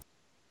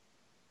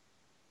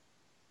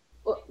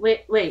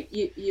Wait.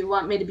 You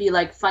want me to be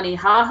like funny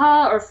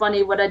haha or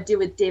funny what I'd do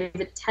with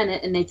David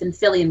Tennant and Nathan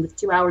Fillion with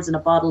 2 hours in a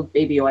bottle of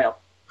baby oil?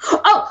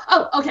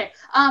 Okay.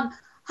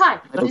 Hi,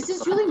 this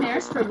is Julie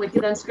Maris from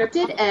Wicked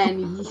Unscripted,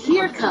 and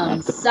here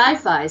comes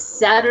Sci-Fi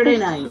Saturday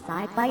Night.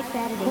 Sci-Fi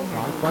Saturday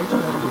Night. Sci-Fi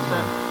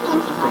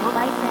Saturday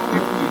Night.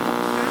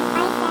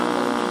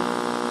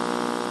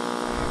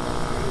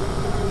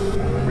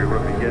 We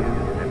will begin a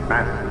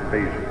mass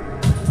invasion.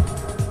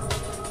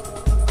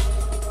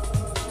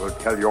 We'll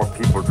tell your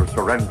people to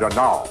surrender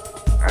now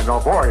and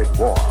avoid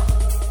war.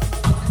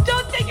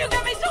 Don't think you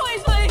get me so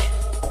easily!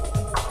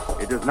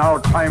 It is now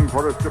time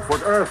for us to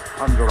put Earth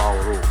under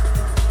our rule.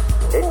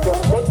 It's your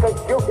sacred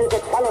duty to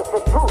tell us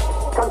the truth.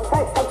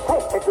 Confess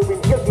that you've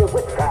been guilty of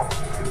witchcraft.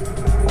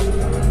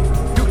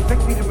 You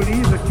expect me to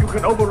believe that you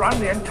can overrun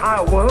the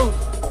entire world?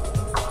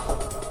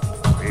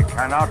 We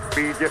cannot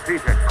be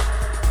defeated.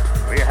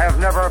 We have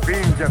never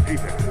been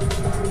defeated.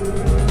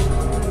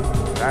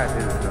 That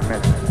is the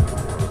message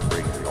to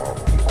bring your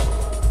people.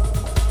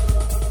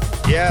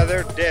 Yeah,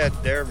 they're dead.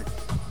 They're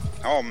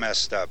all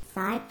messed up.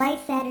 Sci-Fi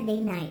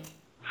Saturday Night.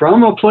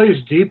 From a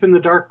place deep in the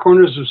dark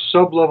corners of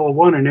Sub-Level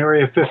 1 in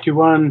Area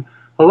 51,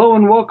 hello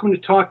and welcome to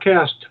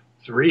TalkCast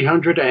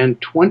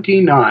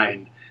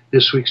 329,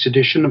 this week's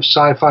edition of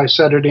Sci-Fi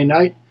Saturday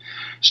Night.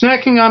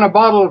 Snacking on a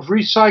bottle of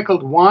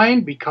recycled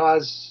wine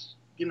because,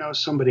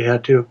 somebody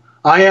had to.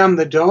 I am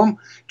the Dome.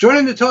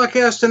 Joining the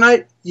TalkCast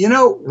tonight,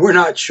 we're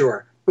not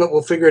sure, but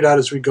we'll figure it out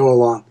as we go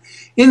along.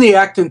 In the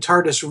Acton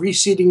TARDIS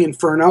reseating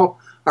inferno,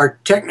 our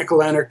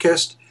technical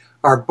anarchist,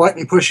 our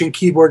button-pushing,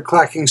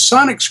 keyboard-clacking,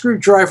 sonic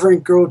screwdriver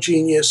and girl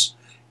genius,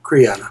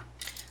 Kriana.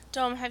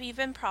 Dome, have you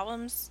been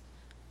problems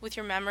with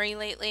your memory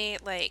lately?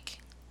 Like,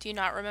 do you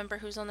not remember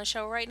who's on the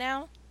show right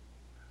now?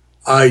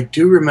 I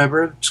do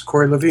remember. It's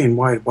Corey Levine.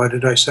 Why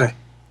did I say?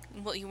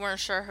 Well, you weren't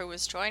sure who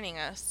was joining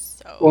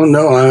us, so... Well,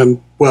 no,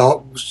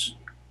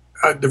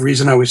 the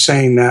reason I was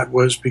saying that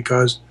was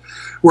because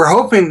we're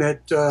hoping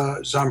that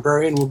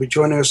Zombrarian will be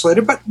joining us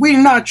later, but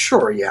we're not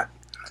sure yet.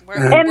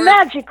 And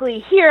magically,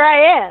 here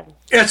I am.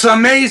 It's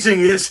amazing,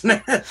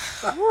 isn't it?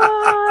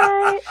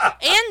 What?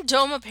 And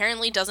Dome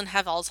apparently doesn't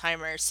have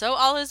Alzheimer's, so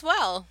all is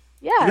well.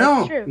 Yeah, no,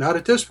 that's true. Not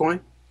at this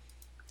point.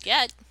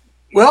 Yet.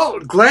 Well,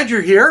 glad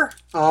you're here.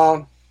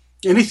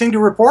 Anything to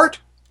report?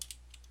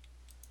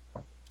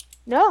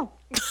 No.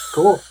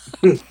 Cool.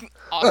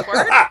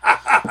 Awkward.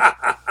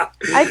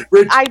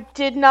 I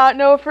did not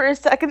know for a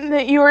second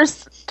that you were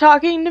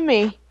talking to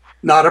me.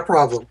 Not a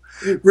problem.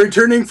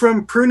 Returning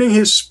from pruning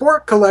his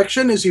sport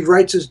collection as he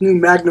writes his new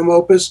magnum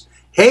opus,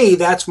 Hey,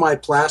 That's My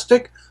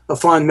Plastic, a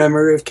fond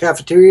memory of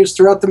cafeterias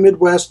throughout the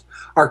Midwest,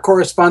 our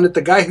correspondent,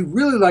 the guy who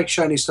really likes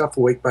shiny stuff,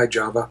 Awake by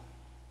Java.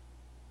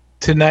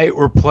 Tonight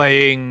we're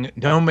playing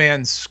No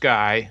Man's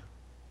Sky.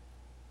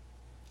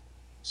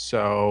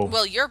 So...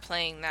 Well, you're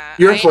playing that.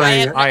 You're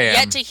playing it. I have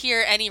yet to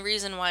hear any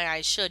reason why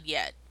I should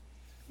yet.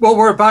 Well,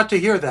 we're about to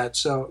hear that,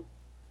 so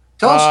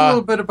tell us a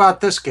little bit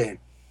about this game.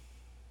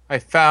 I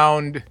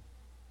found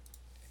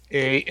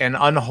an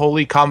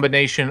unholy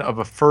combination of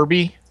a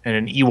Furby and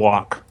an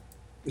Ewok.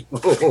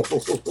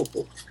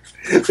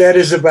 That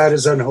is about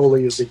as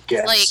unholy as it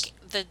gets. Like,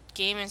 the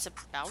game is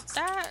about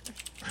that?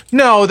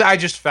 No, I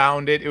just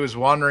found it. It was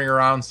wandering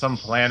around some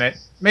planet.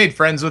 Made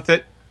friends with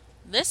it.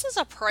 This is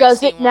a pricey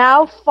Does it one.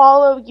 now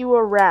follow you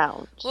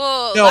around?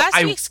 Well, no, last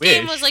I week's wish.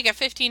 game was like a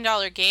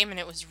 $15 game, and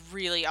it was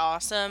really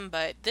awesome,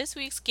 but this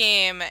week's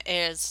game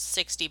is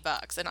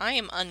 $60, and I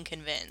am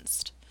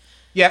unconvinced.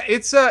 Yeah,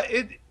 it's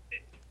a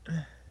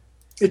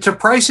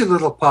pricey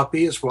little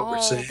puppy, is what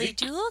we're saying. They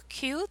do look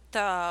cute,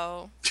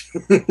 though.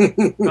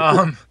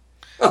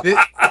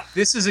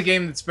 This is a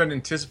game that's been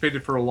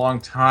anticipated for a long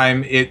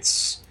time.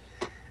 It's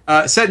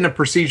set in a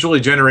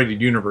procedurally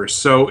generated universe.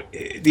 So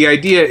the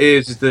idea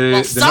is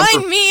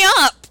sign me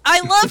up! I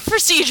love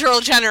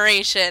procedural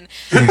generation.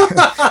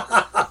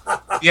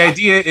 The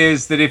idea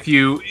is that if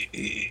you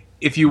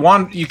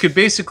want, you could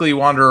basically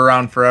wander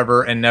around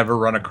forever and never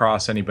run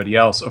across anybody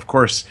else. Of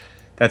course,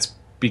 that's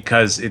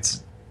because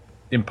it's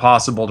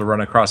impossible to run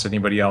across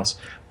anybody else.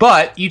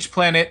 But each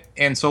planet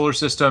and solar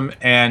system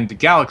and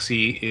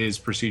galaxy is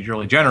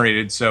procedurally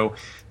generated, so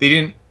they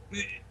didn't.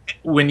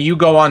 When you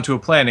go onto a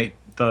planet,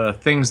 the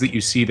things that you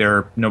see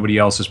there, nobody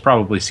else has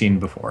probably seen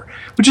before,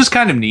 which is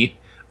kind of neat.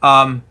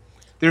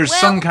 There's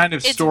some kind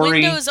of story.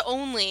 It's Windows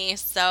only,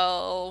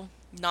 so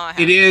not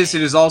happening. It is.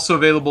 It is also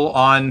available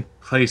on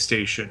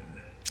PlayStation.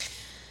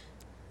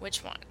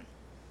 Which one?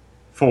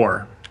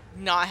 4.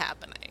 Not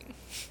happening.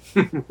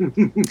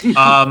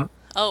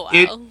 Oh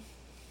wow.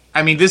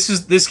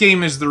 This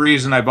game is the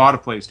reason I bought a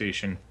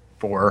PlayStation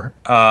 4.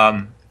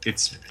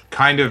 It's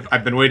kind of,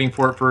 I've been waiting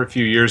for it for a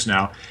few years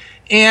now.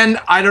 And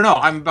I don't know,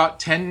 I'm about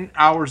 10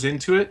 hours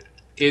into it.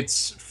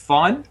 It's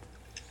fun.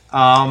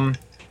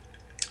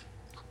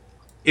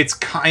 It's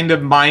kind of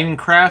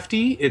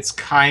Minecraft-y. It's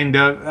kind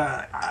of...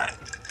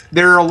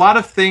 there are a lot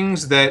of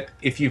things that,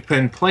 if you've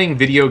been playing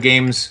video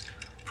games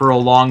for a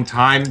long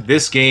time,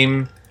 this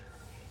game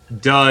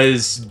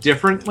does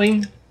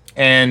differently.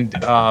 And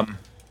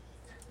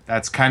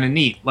that's kind of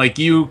neat. Like,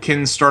 you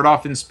can start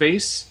off in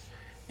space,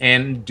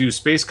 and do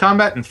space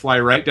combat and fly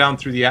right down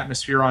through the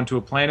atmosphere onto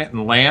a planet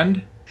and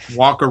land,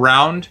 walk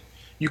around.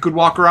 You could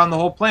walk around the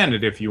whole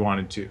planet if you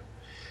wanted to.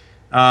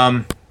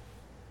 That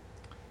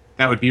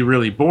would be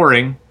really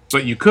boring,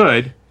 but you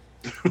could.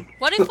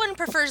 What if one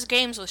prefers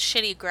games with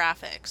shitty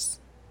graphics?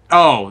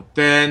 Oh,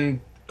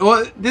 then...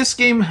 Well, this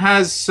game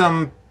has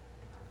some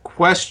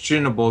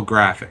questionable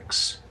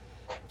graphics.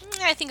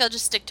 I think I'll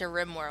just stick to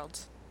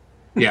RimWorld.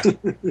 Yeah.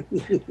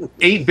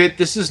 8-bit,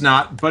 this is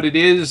not, but it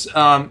is...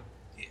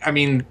 I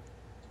mean,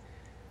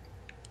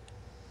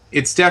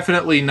 it's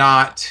definitely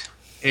not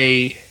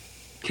a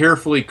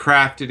carefully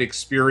crafted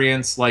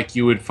experience like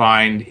you would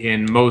find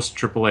in most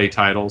AAA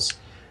titles.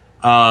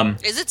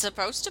 Is it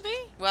supposed to be?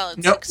 Well,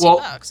 it's no,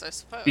 $60, I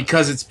suppose.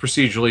 Because it's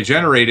procedurally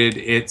generated,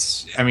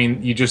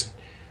 you just,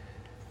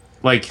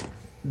 like,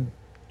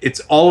 it's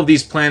all of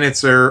these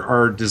planets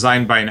are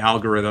designed by an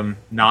algorithm,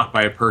 not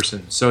by a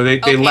person. So they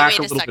lack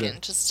a little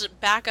bit. Just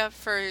back up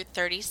for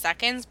 30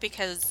 seconds,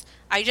 because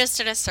I just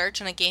did a search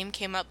and a game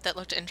came up that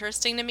looked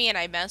interesting to me, and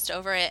I moused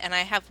over it, and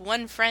I have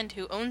one friend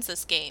who owns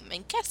this game,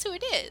 and guess who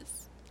it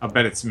is? I'll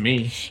bet it's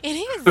me. It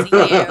is you.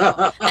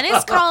 And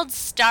it's called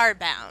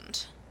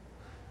Starbound.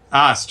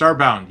 Ah,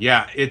 Starbound.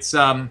 Yeah, it's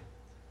that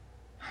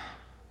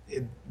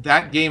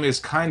game is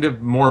kind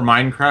of more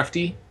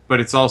Minecraft-y, but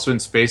it's also in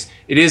space.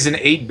 It is an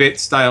 8-bit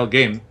style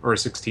game, or a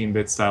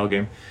 16-bit style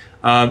game.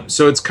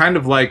 So it's kind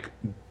of like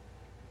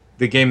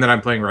the game that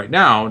I'm playing right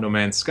now, No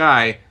Man's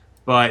Sky,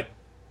 but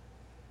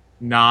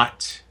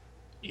not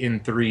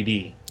in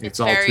 3D. It's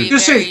all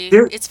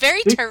 2D. It's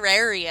very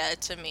Terraria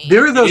to me.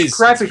 There are those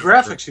crappy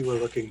graphics you were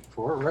looking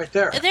for right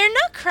there. They're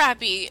not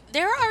crappy.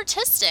 They're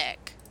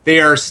artistic. They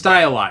are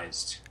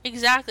stylized.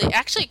 Exactly.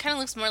 Actually, it kind of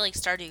looks more like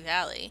Stardew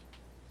Valley.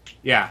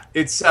 Yeah,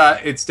 it's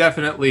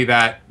definitely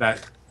that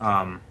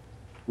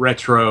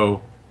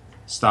retro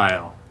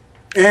style.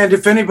 And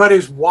if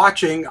anybody's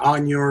watching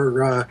on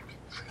your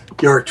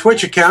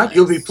Twitch account,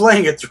 you'll be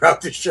playing it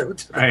throughout the show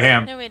today. I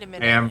am. No, wait a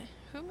minute. I am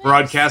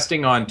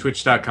broadcasting on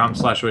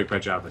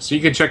twitch.com/AwakeByJava. So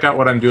you can check out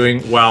what I'm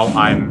doing while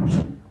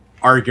I'm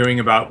arguing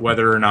about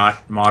whether or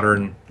not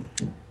modern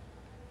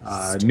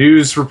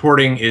news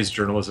reporting is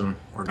journalism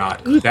or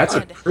not. That's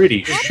a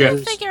pretty How shit. do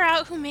you figure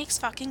out who makes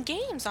fucking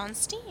games on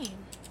Steam?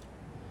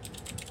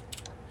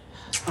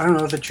 I don't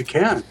know that you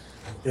can.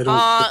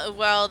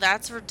 Well,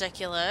 that's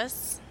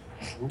ridiculous.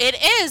 It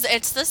is.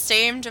 It's the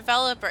same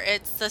developer.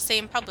 It's the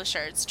same publisher.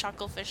 It's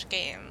Chucklefish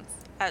Games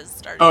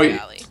as Stardew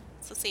Valley.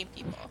 It's the same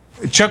people.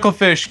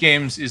 Chucklefish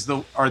Games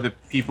are the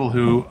people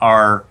who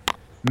are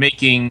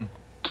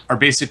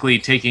basically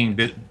taking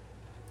the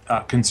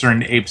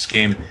Concerned Apes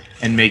game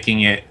and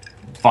making it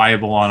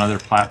viable on other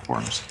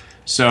platforms.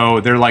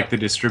 So they're like the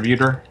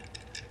distributor.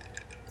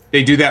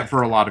 They do that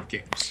for a lot of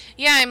games.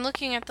 Yeah, I'm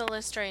looking at the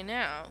list right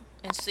now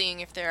and seeing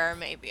if there are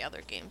maybe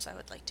other games I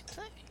would like to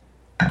play.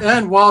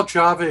 And while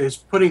Java is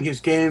putting his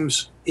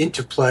games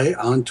into play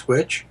on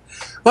Twitch,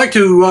 I'd like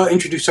to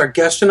introduce our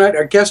guest tonight.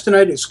 Our guest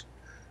tonight is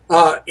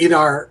in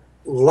our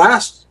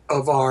last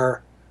of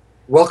our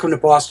Welcome to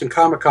Boston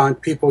Comic-Con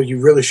people you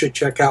really should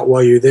check out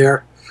while you're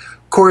there.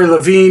 Corey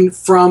Levine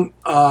from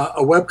a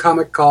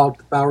webcomic called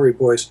The Bowery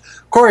Boys.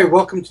 Corey,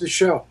 welcome to the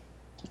show.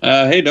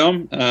 Hey,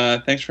 Dome.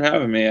 Thanks for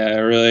having me. I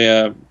really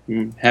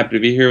am happy to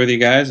be here with you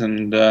guys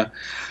and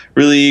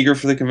really eager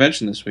for the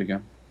convention this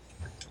weekend.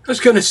 I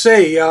was going to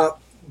say,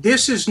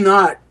 this is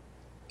not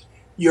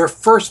your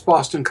first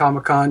Boston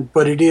Comic-Con,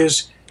 but it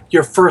is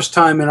your first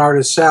time in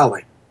Artist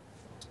Alley.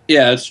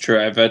 Yeah, that's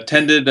true. I've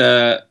attended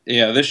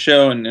this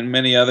show and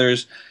many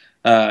others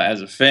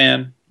as a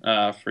fan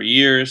for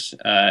years,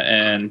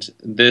 and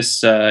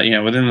this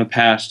within the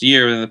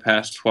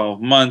past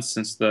 12 months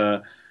since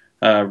the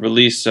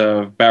release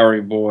of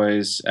Bowery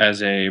Boys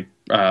as a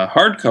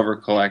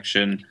hardcover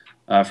collection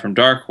from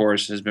Dark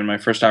Horse has been my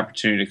first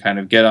opportunity to kind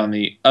of get on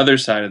the other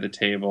side of the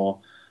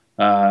table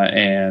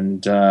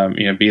and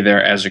be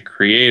there as a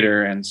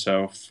creator. And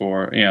so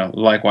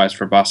likewise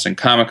for Boston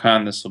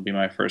Comic-Con, this will be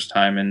my first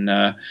time in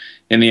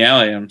the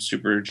alley. I'm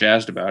super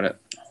jazzed about it.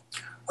 I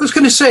was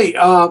going to say,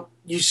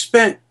 you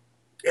spent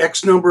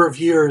X number of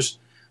years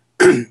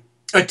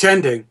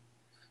attending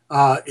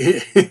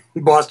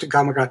Boston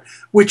Comic-Con,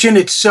 which in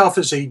itself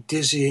is a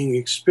dizzying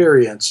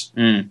experience.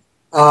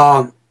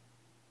 And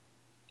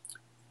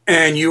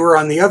you were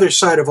on the other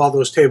side of all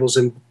those tables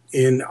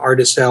in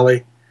Artist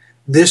Alley.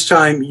 This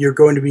time you're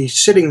going to be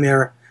sitting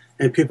there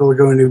and people are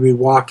going to be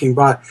walking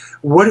by.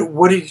 How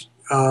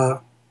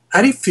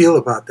do you feel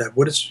about that?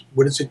 What is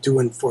it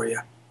doing for you?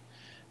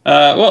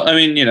 Well, I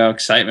mean,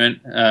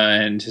 excitement,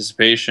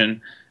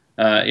 anticipation.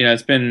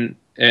 It's been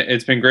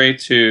great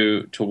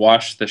to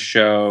watch the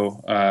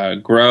show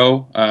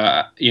grow.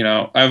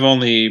 I've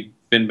only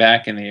been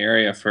back in the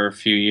area for a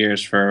few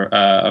years, for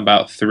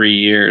about 3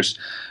 years.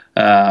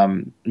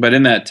 But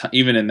in that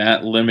even in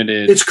that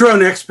limited, it's grown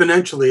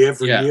exponentially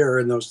every year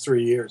in those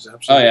 3 years.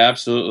 Absolutely. Oh yeah,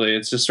 absolutely.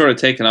 It's just sort of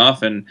taken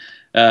off, and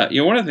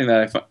one of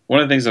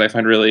the things that I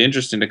find really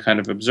interesting to kind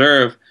of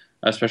observe,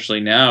 especially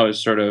now, is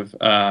sort of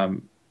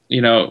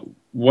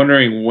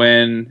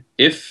wondering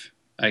if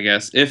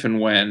and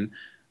when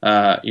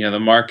the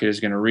market is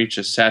going to reach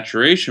a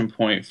saturation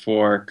point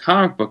for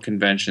comic book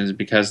conventions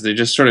because they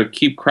just sort of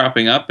keep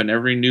cropping up, and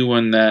every new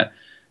one that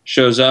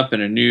shows up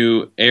in a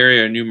new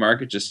area, a new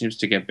market, just seems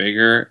to get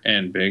bigger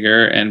and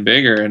bigger and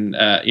bigger. And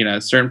at a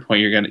certain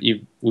point,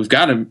 we've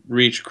got to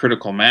reach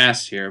critical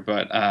mass here.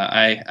 But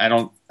I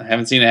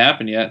haven't seen it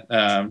happen yet.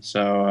 And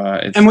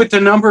with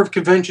the number of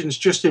conventions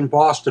just in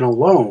Boston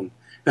alone,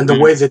 and the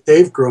way that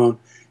they've grown,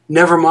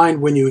 never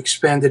mind when you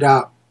expand it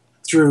out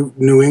through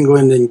New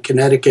England and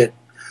Connecticut,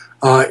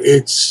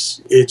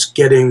 it's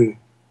getting,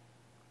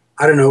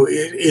 I don't know,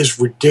 it is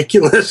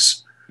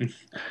ridiculous.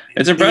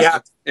 It's impressive. Yeah.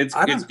 It's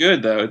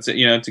good though. It's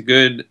a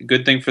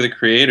good thing for the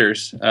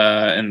creators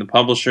and the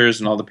publishers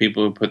and all the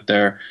people who put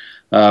their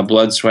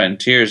blood, sweat, and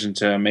tears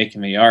into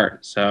making the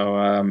art. So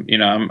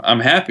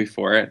I'm happy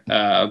for it.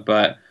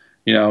 But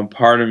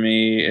part of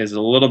me is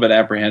a little bit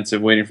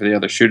apprehensive, waiting for the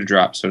other shoe to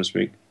drop, so to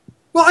speak.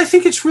 Well, I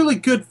think it's really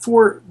good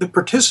for the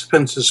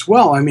participants as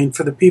well. I mean,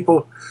 for the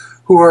people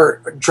who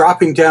are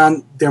dropping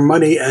down their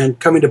money and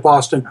coming to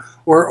Boston,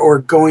 or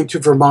going to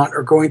Vermont,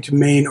 or going to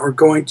Maine, or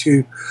going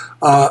to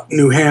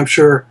New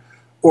Hampshire.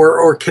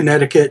 Or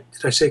Connecticut.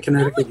 Did I say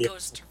Connecticut? No one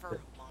goes to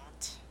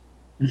Vermont.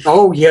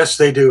 Oh, yes,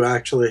 they do,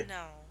 actually.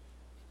 No.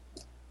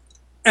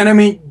 And I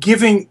mean,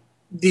 giving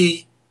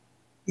the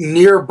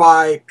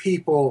nearby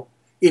people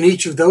in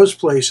each of those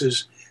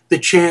places the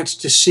chance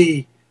to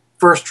see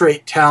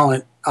first-rate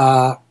talent,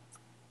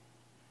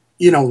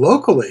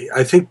 locally.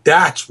 I think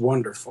that's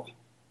wonderful.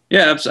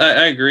 Yeah,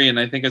 I agree, and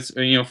I think it's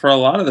for a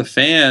lot of the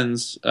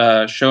fans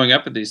showing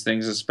up at these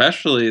things,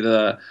 especially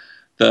the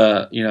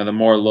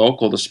more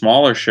local, the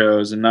smaller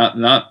shows, and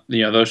not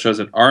those shows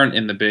that aren't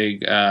in the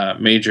big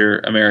major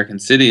American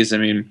cities. I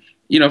mean,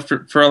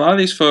 for a lot of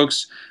these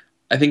folks,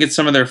 I think it's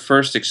some of their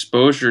first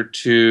exposure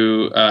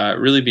to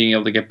really being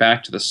able to get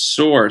back to the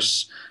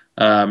source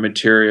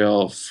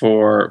material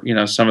for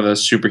some of the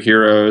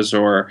superheroes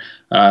or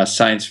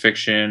science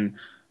fiction,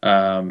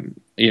 or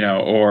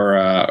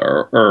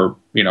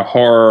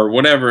horror,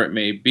 whatever it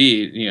may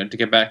be, to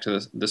get back to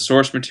the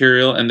source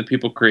material and the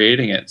people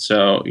creating it.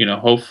 So,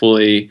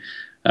 hopefully,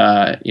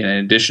 in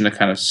addition to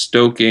kind of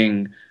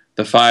stoking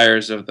the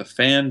fires of the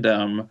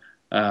fandom,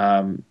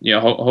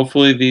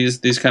 hopefully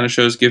these kind of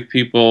shows give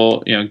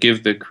people,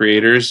 give the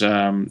creators,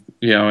 and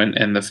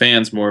the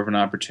fans more of an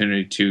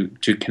opportunity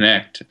to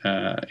connect,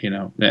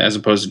 as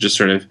opposed to just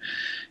sort of,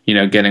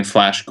 getting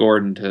Flash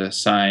Gordon to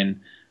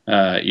sign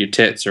your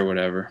tits or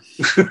whatever.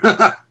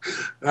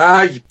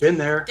 You've been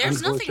there.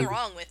 There's nothing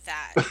wrong with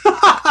that.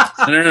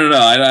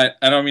 No.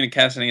 I don't mean to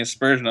cast any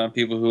aspersion on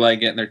people who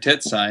like getting their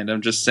tits signed.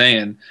 I'm just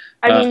saying.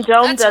 I mean,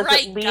 Dome does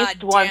at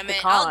least once a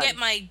con. I'll get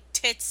my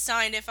tits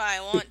signed if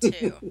I want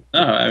to. No,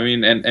 I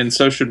mean, and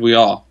so should we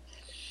all.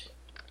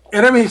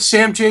 And I mean,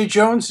 Sam J.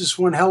 Jones is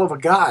one hell of a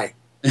guy.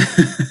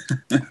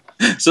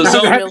 So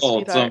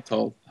I'm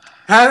told.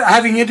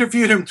 Having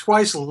interviewed him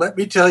twice, let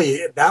me tell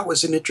you, that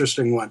was an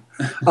interesting one.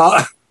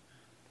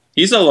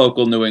 He's a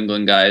local New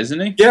England guy, isn't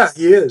he? Yeah,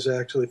 he is,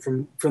 actually,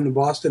 from the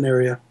Boston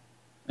area.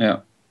 Yeah.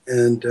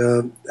 And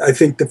I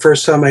think the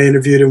first time I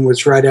interviewed him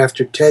was right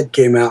after Ted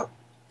came out.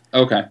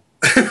 Okay.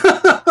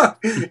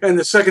 And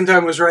the second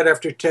time was right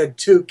after Ted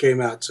 2 came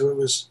out. So it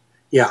was,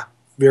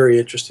 very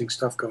interesting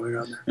stuff going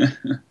on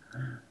there.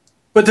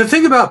 But the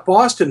thing about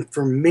Boston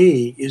for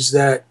me is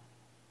that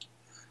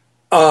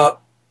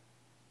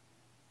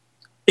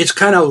it's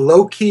kind of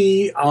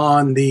low-key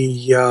on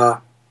the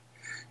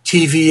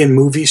TV and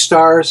movie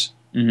stars,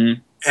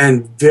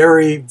 and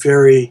very,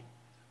 very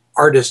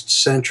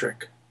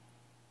artist-centric.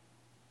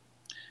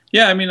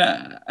 Yeah, I mean,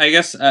 I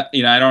guess, I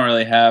don't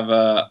really have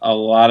a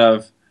lot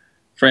of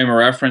frame of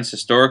reference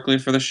historically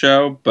for the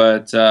show,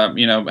 but,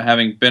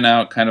 having been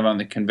out kind of on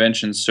the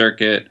convention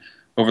circuit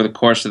over the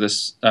course of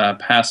this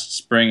past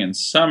spring and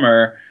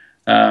summer,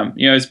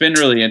 it's been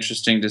really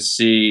interesting to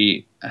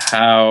see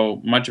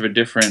how much of a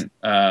different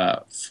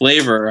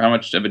flavor, how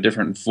much of a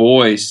different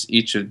voice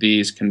each of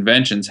these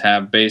conventions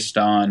have based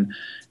on,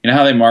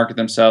 how they market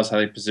themselves, how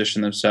they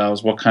position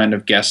themselves, what kind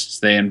of guests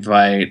they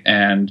invite,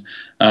 and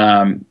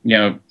even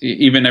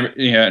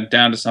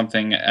down to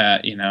something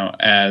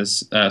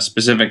as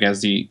specific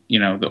as the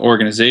the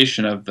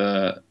organization of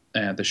the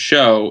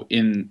show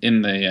in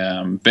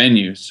the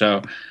venue.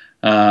 So.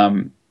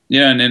 And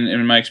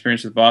in my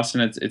experience with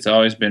Boston, it's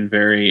always been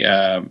very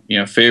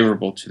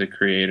favorable to the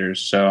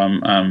creators. So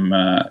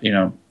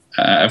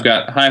I've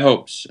got high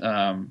hopes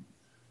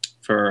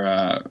for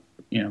how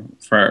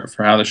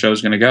the show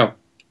is going to go.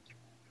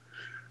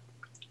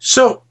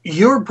 So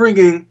you're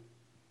bringing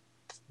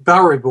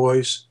Bowery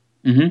Boys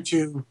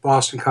to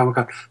Boston Comic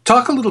Con.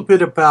 Talk a little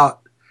bit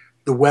about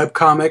the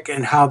webcomic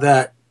and how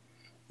that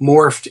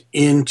morphed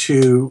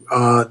into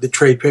the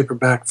trade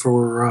paperback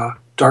for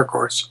Dark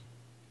Horse.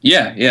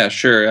 Yeah,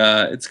 sure.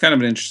 It's kind of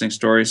an interesting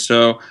story.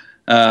 So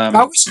I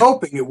was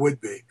hoping it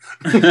would be.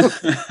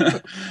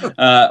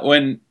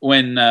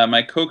 When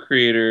my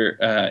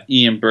co-creator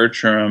Ian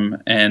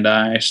Bertram and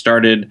I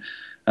started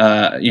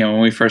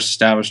when we first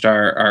established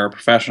our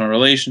professional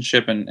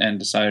relationship and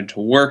decided to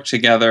work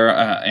together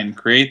and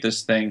create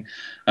this thing,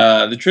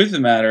 the truth of the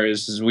matter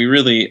is we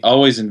really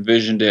always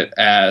envisioned it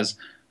as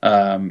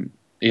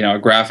a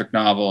graphic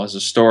novel, as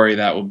a story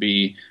that will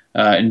be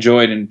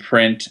enjoyed in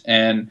print.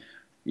 And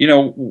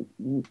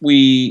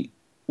we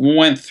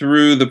went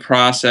through the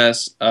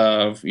process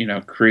of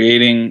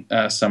creating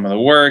some of the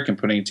work and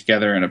putting it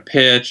together in a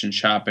pitch and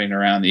shopping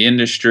around the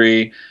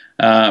industry,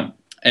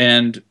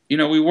 and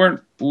we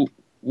weren't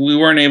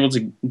able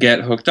to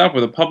get hooked up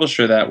with a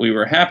publisher that we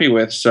were happy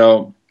with.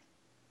 So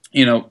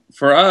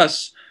for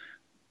us,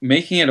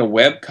 making it a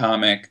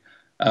webcomic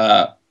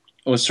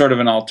was sort of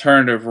an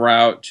alternative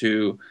route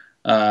to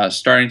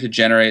starting to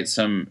generate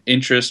some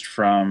interest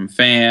from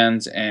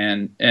fans,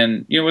 and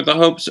with the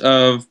hopes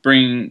of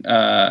bringing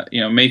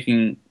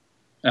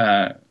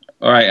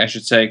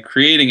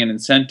creating an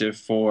incentive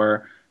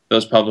for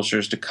those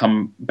publishers to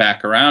come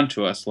back around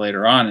to us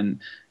later on,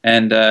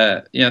 and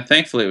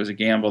thankfully it was a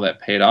gamble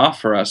that paid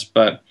off for us.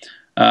 But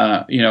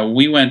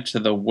we went to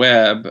the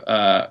web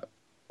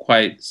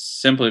quite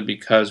simply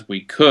because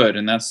we could,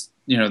 and that's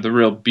the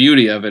real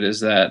beauty of it,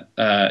 is that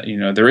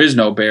there is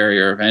no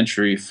barrier of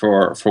entry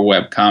for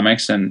web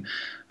comics, and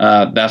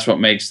that's what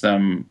makes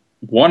them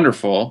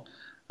wonderful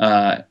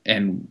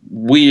and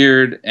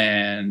weird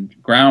and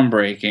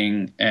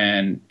groundbreaking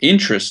and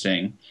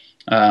interesting.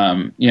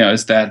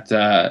 Is that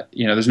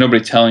there's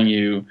nobody telling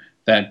you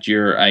that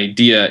your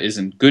idea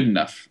isn't good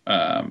enough,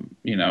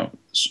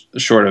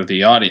 short of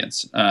the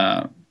audience.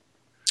 I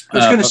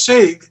was going to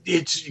say,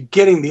 it's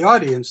getting the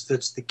audience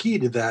that's the key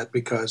to that,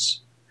 because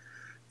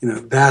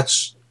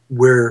that's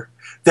where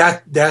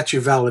that's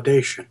your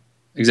validation.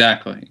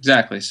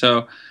 Exactly.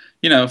 So,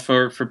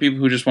 for people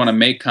who just want to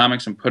make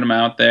comics and put them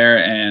out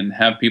there and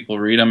have people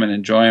read them and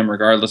enjoy them,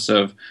 regardless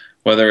of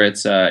whether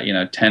it's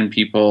 10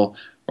 people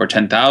or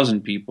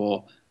 10,000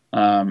 people,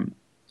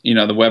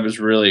 the web has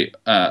really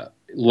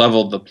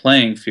leveled the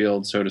playing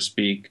field, so to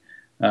speak,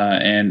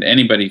 and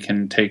anybody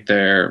can take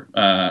their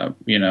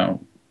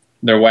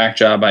their whack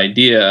job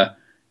idea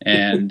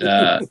and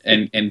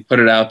and put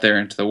it out there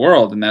into the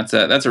world, and that's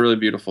a really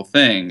beautiful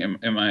thing,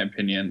 in my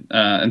opinion.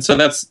 And so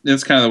that's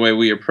kind of the way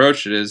we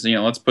approach it, is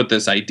let's put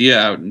this idea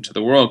out into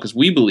the world because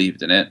we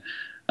believed in it,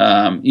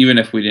 even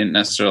if we didn't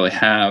necessarily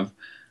have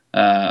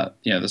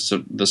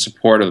the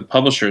support of the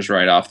publishers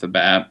right off the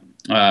bat,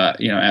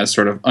 as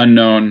sort of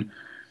unknown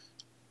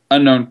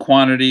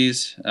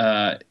quantities,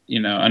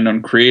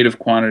 unknown creative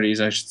quantities,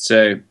 I should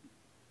say.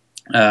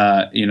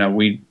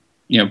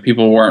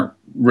 People weren't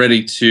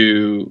ready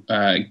to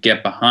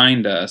get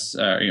behind us.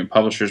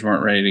 Publishers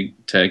weren't ready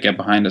to get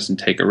behind us and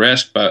take a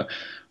risk. But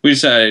we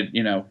decided,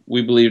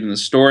 we believed in the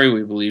story.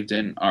 We believed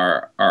in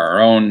our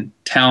own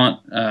talent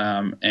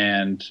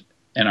and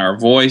our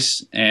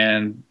voice,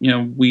 and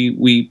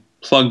we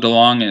plugged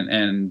along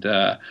and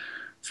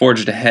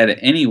forged ahead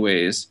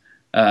anyways.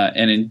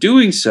 And in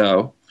doing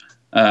so,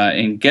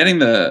 in getting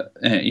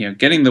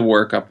the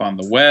work up on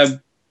the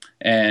web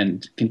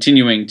and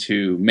continuing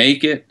to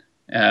make it,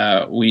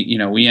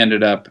 we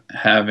ended up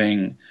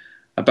having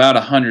about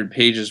 100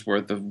 pages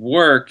worth of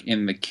work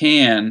in the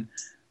can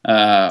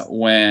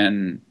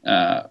when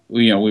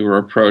we were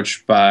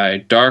approached by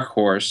Dark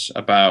Horse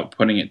about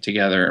putting it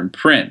together in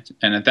print.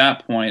 And at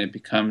that point, it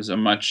becomes a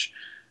much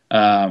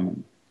a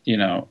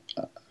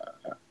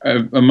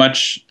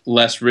much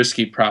less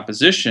risky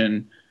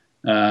proposition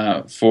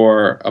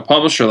for a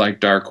publisher like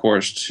Dark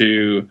Horse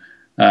to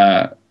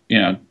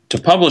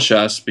publish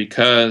us,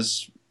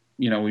 because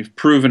we've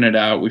proven it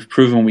out. We've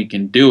proven we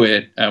can do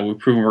it. We've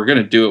proven we're going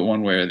to do it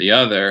one way or the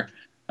other.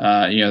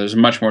 There's a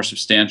much more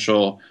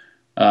substantial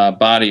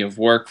body of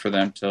work for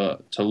them to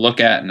look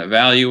at and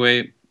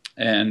evaluate.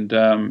 And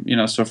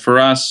so for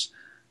us,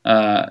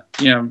 and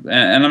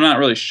I'm not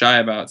really shy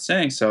about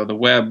saying so, the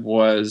web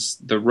was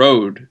the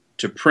road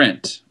to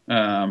print,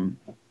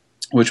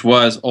 which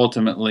was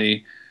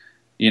ultimately,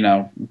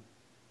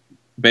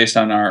 based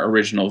on our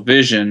original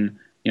vision,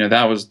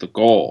 that was the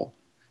goal.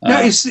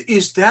 Now,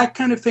 is that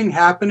kind of thing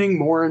happening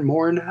more and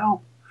more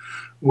now?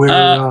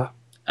 Where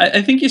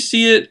I think you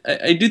see it.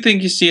 I do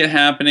think you see it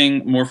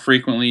happening more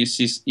frequently. You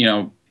see,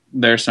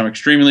 there are some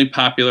extremely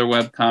popular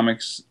web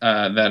comics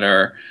that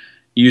are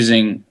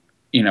using,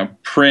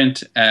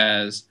 print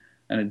as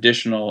an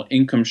additional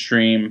income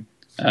stream.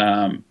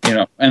 And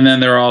then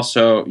there are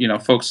also,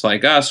 folks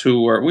like us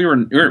who we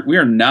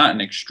are not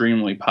an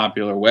extremely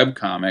popular web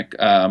comic,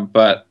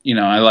 but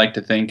I like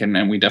to think,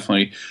 and we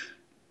definitely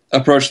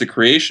approach the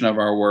creation of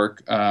our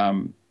work,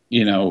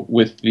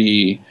 with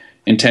the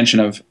intention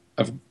of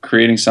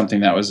creating something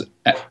that was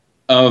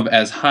of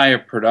as high a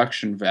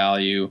production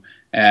value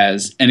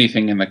as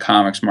anything in the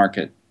comics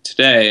market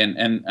today.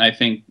 And I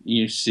think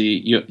you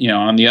see,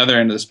 on the other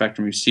end of the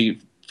spectrum, you see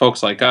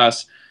folks like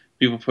us,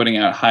 people putting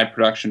out high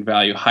production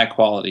value, high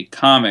quality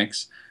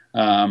comics,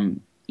 that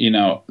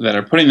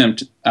are putting them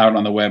out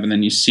on the web. And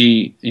then you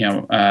see,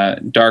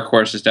 Dark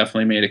Horse has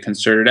definitely made a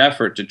concerted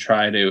effort to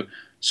try to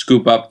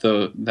scoop up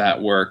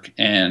that work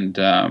and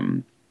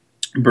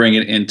bring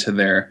it into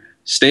their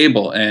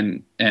stable,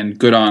 and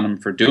good on them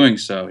for doing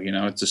so.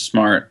 It's a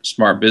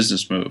smart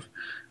business move.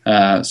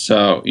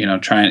 So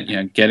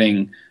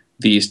getting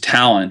these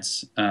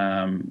talents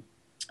and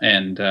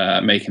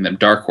making them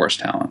dark horse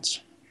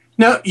talents.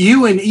 Now,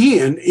 you and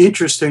Ian,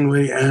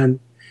 interestingly, and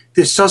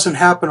this doesn't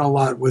happen a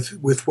lot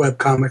with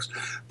webcomics,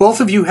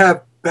 both of you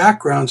have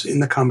backgrounds in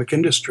the comic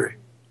industry.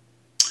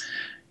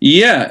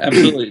 Yeah,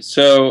 absolutely.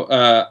 So,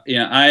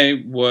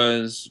 I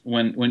was,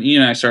 when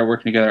Ian and I started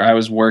working together, I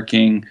was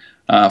working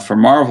for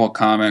Marvel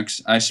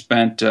Comics. I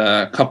spent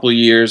a couple of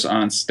years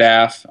on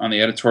the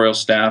editorial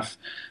staff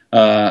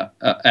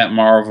at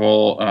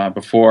Marvel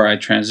before I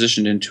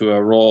transitioned into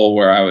a role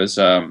where I was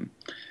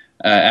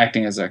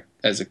acting as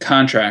a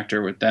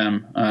contractor with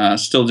them,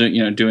 still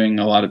doing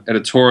a lot of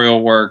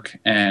editorial work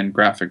and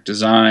graphic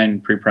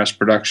design, pre-press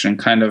production,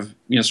 kind of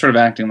sort of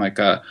acting like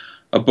a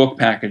book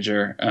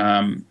packager.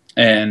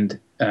 And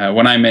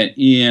when I met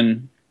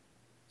Ian,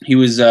 he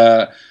was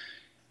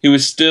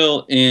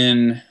still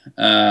in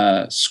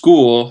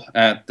school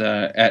at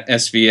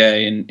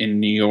SVA in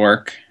New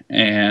York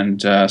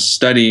and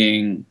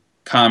studying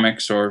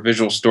comics or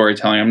visual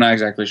storytelling. I'm not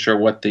exactly sure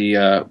what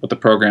the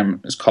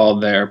program is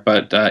called there,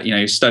 but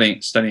he's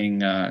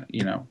studying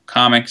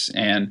comics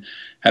and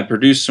had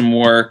produced some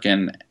work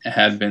and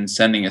had been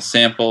sending us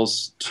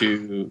samples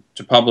to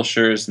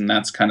publishers, and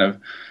that's kind of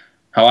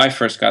how I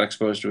first got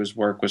exposed to his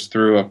work, was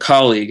through a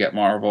colleague at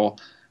Marvel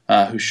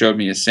who showed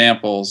me his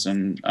samples,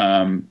 and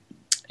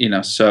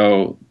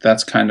so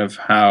that's kind of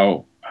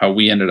how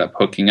we ended up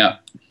hooking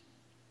up.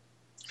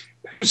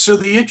 So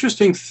the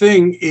interesting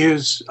thing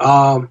is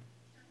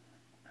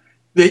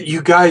that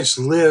you guys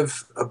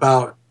live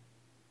about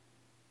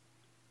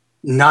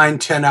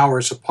 9-10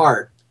 hours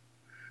apart.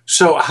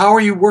 So how are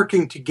you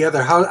working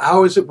together?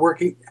 How is it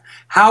working?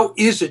 How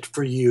is it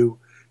for you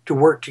to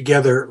work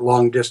together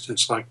long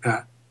distance like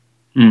that?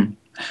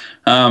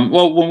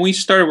 Well, when we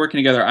started working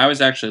together, I was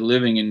actually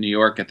living in New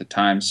York at the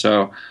time,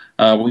 so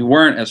we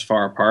weren't as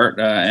far apart,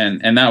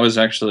 and that was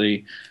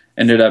actually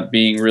ended up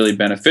being really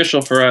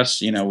beneficial for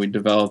us. We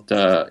developed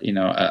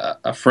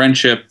a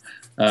friendship.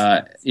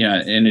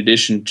 In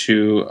addition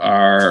to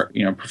our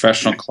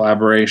professional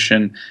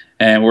collaboration,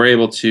 and we're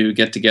able to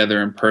get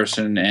together in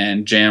person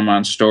and jam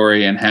on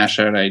story and hash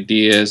out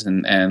ideas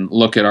and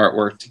look at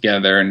artwork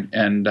together,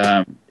 and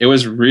it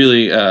was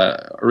really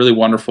a really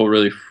wonderful,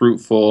 really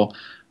fruitful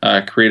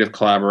creative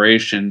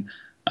collaboration.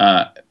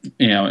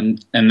 And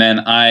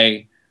then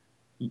I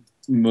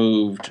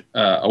moved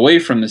away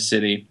from the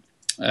city,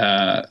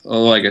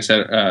 like I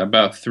said,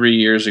 about 3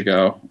 years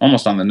ago,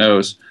 almost on the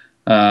nose.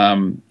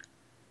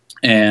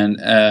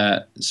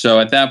 So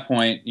at that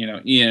point,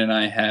 Ian and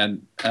I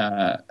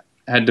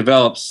had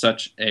developed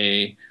such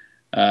a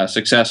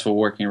successful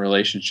working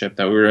relationship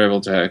that we were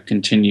able to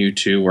continue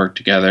to work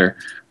together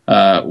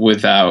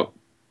without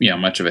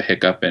much of a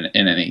hiccup in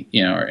any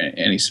or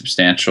any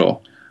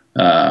substantial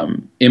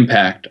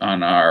impact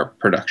on our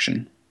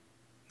production.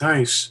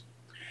 Nice.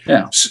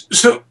 Yeah.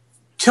 So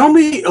tell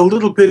me a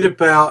little bit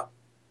about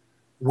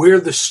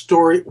what the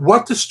story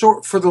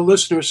for the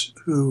listeners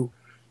who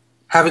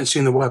haven't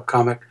seen the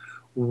webcomic,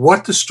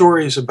 what the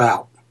story is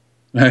about.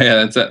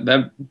 Yeah,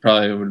 that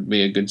probably would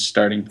be a good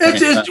starting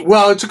point.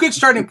 It's a good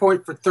starting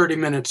point for 30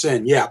 minutes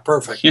in. Yeah,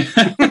 perfect.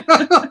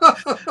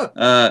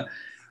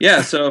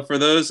 So for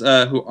those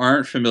who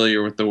aren't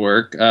familiar with the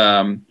work,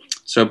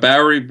 so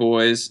Bowery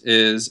Boys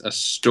is a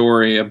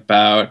story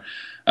about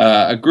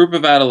a group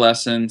of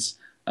adolescents.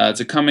 It's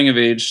a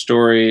coming-of-age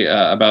story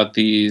about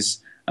these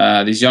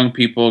young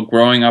people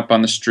growing up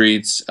on the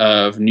streets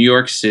of New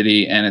York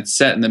City, and it's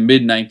set in the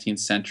mid-19th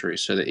century,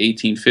 so the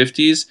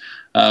 1850s,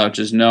 which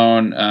is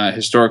known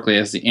historically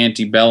as the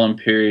antebellum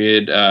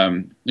period,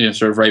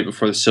 sort of right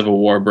before the Civil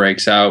War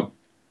breaks out.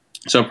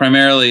 So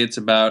primarily it's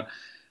about,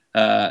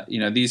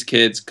 these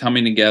kids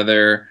coming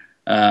together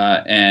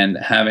and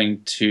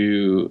having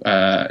to,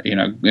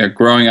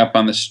 growing up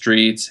on the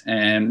streets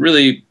and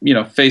really,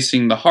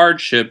 facing the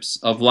hardships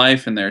of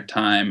life in their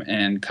time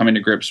and coming to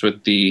grips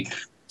with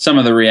some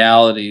of the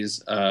realities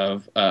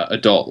of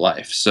adult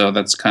life. So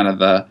that's kind of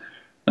the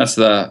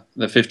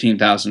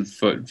 15,000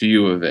 foot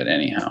view of it,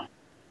 anyhow.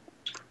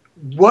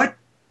 What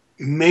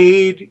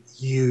made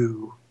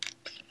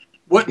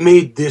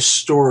this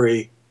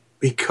story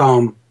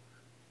become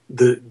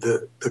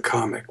the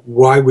comic?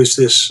 Why was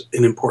this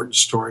an important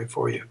story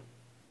for you?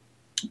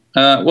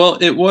 Well,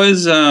 it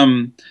was,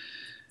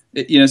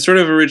 sort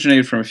of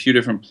originated from a few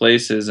different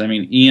places. I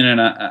mean, Ian and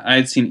I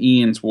had seen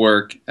Ian's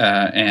work,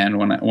 and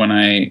when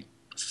I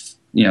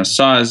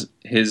saw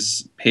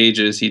his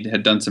pages, he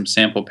had done some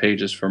sample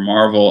pages for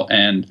Marvel,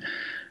 and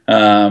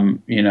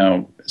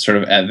sort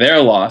of at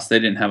their loss, they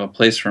didn't have a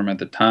place for him at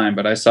the time.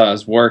 But I saw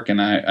his work,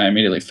 and I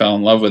immediately fell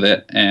in love with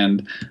it,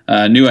 and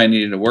knew I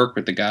needed to work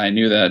with the guy. I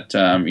knew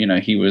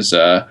that he was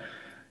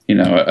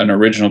an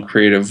original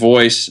creative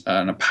voice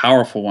and a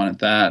powerful one at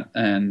that,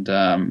 and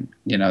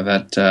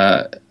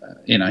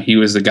he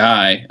was the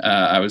guy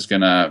I was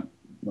gonna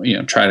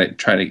try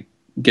to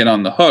get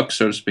on the hook,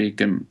 so to speak.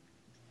 And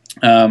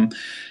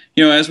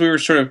as we were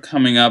sort of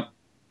coming up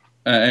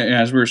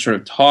as we were sort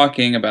of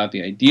talking about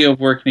the idea of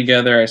working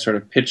together, I sort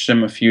of pitched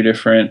him a few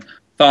different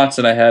thoughts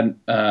that I had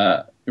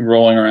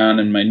rolling around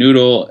in my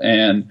noodle,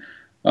 and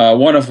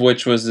one of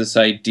which was this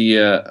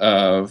idea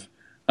of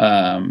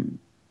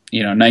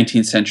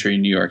 19th century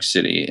New York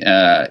City.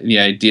 The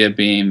idea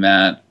being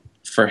that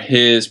for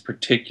his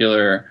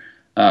particular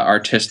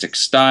artistic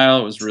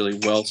style, it was really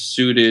well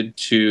suited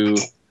to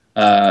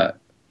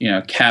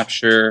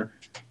capture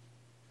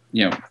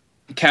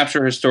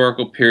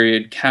historical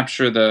period,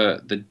 capture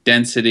the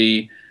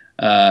density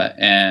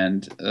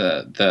and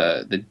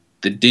the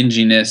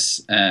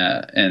dinginess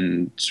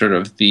and sort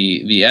of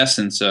the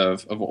essence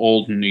of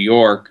old New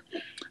York.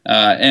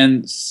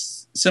 And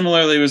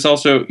similarly, it was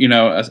also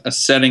a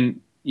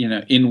setting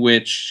in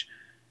which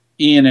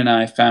Ian and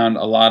I found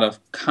a lot of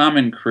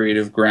common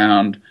creative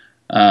ground,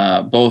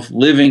 both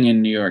living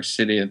in New York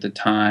City at the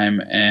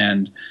time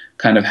and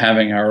kind of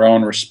having our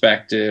own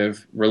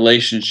respective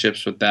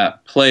relationships with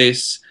that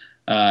place,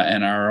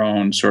 and our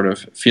own sort of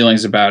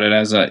feelings about it.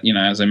 As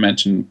I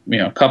mentioned,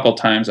 a couple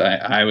times,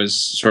 I was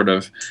sort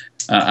of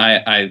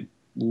I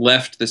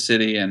left the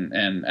city,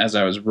 and as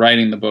I was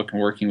writing the book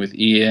and working with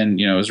Ian,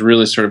 was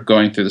really sort of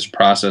going through this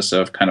process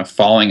of kind of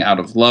falling out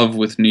of love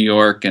with New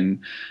York, and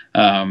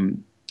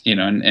and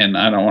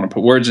I don't want to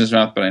put words in his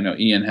mouth, but I know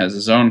Ian has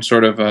his own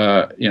sort of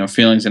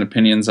feelings and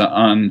opinions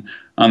on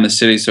the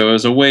city. So it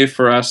was a way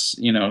for us,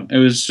 it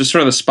was just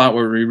sort of the spot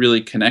where we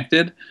really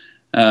connected,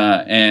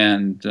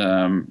 and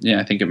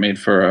I think it made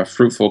for a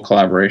fruitful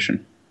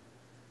collaboration.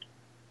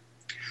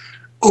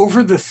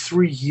 Over the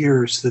 3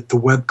 years that the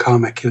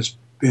webcomic has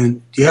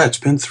been, it's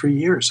been 3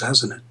 years,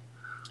 hasn't it?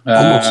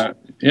 Almost.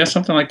 Yeah,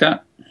 something like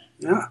that.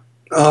 Yeah.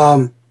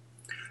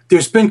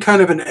 There's been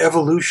kind of an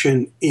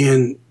evolution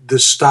in the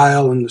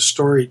style and the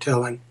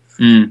storytelling.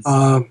 Can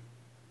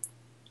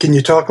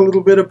you talk a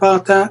little bit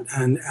about that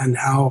and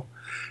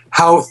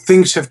how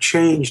things have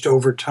changed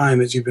over time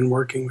as you've been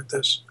working with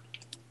this?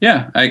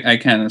 Yeah, I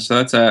can. So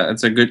it's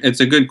a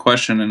good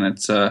question, and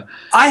it's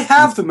I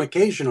have them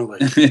occasionally.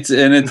 it's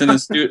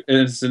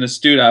an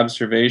astute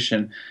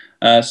observation.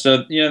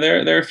 So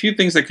there are a few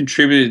things that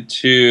contributed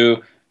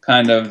to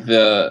kind of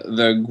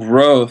the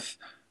growth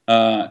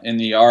in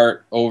the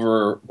art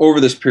over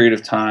this period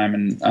of time,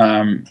 and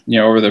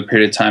over the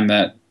period of time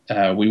that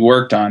we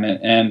worked on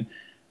it. And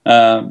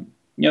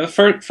the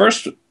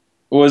first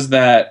was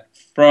that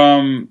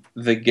from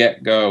the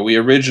get-go, we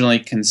originally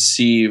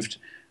conceived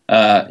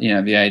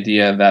the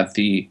idea that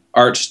the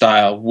art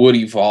style would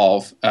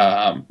evolve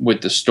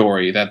with the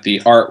story, that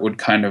the art would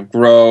kind of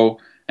grow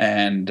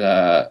and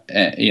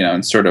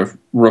sort of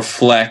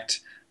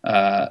reflect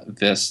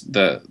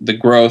the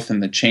growth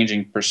and the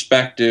changing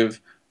perspective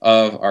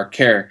of our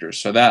characters.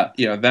 So that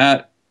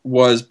that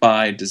was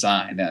by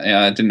design.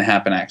 That didn't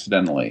happen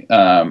accidentally.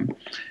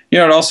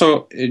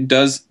 It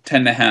does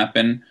tend to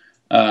happen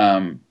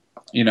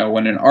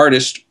when an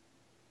artist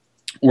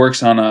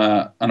works on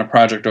a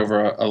project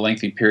over a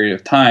lengthy period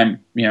of time.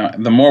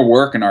 The more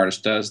work an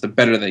artist does, the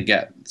better they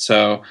get.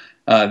 So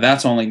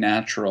that's only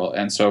natural.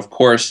 And so, of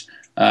course,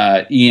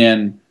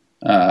 Ian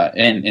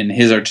and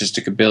his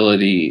artistic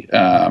ability,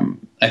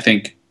 I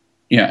think,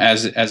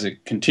 as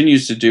it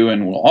continues to do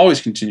and will always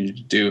continue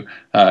to do,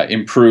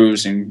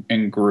 improves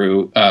and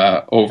grew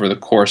over the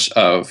course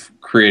of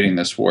creating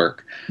this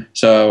work.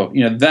 So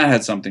that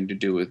had something to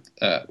do with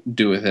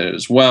it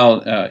as well.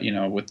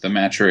 With the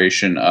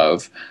maturation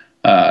of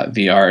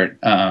the art,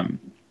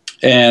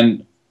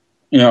 and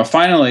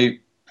finally,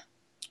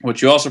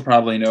 what you also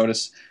probably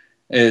notice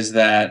is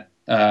that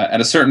at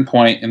a certain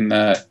point in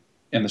the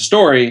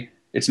story,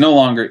 it's no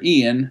longer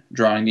Ian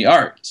drawing the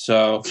art.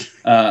 So,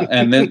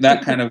 and then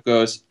that kind of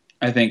goes,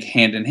 I think,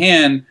 hand in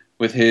hand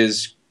with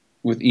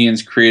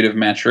Ian's creative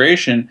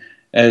maturation,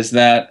 is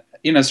that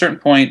at a certain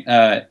point,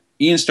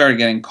 Ian started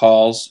getting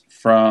calls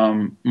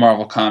from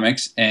Marvel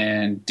Comics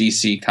and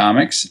DC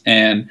Comics,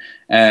 and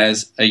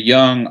as a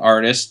young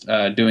artist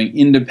doing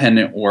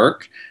independent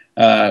work,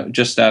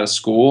 just out of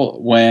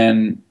school,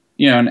 when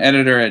an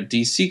editor at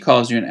DC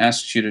calls you and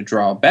asks you to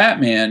draw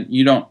Batman,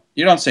 you don't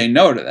say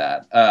no to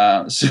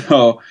that.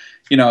 So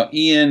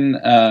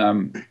Ian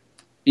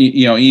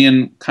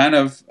kind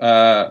of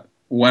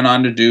went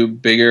on to do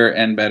bigger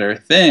and better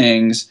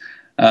things,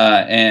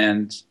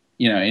 and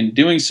in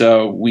doing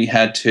so, we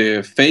had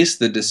to face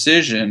the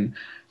decision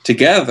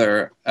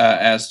together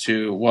as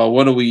to, well,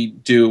 what do we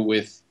do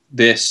with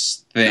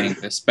this thing,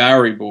 this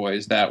Bowery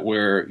Boys that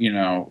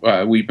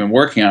we've been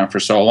working on for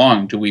so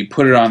long? Do we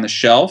put it on the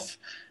shelf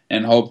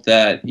and hope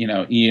that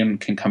Ian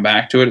can come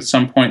back to it at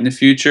some point in the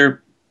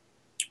future,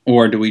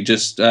 or do we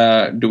just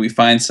do we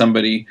find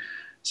somebody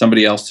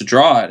else to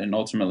draw it? And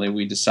ultimately,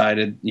 we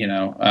decided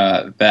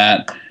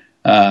that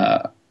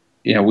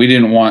we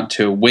didn't want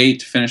to wait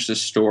to finish the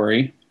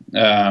story.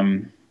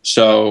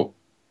 So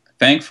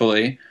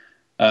thankfully,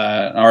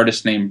 an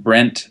artist named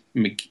Brent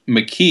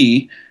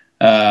McKee,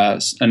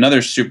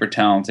 another super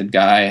talented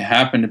guy,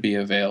 happened to be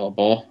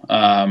available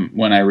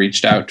when I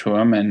reached out to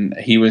him, and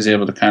he was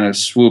able to kind of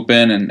swoop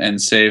in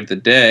and save the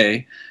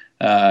day.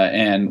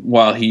 And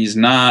while he's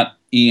not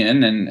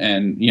Ian,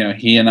 and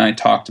he and I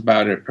talked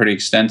about it pretty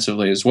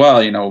extensively as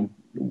well.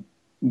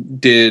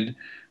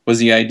 Was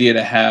the idea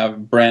to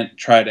have Brent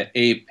try to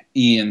ape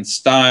Ian's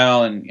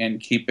style and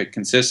keep it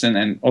consistent,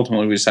 and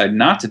ultimately we decided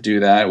not to do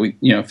that. We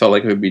felt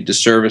like it would be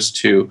disservice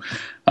to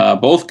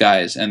both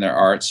guys and their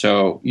art.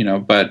 So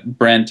but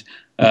Brent,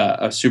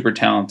 a super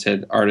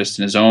talented artist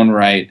in his own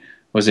right,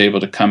 was able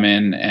to come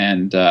in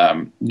and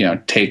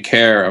take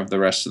care of the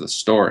rest of the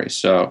story.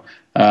 So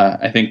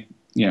I think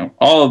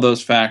all of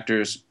those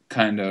factors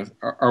kind of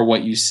are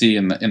what you see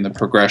in the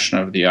progression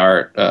of the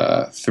art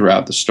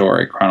throughout the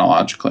story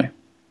chronologically.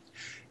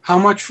 How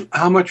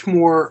much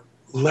more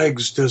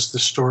legs does the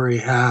story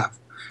have?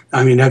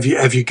 I mean, have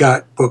you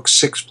got book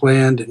 6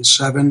 planned and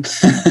 7?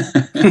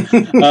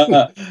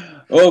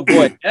 Oh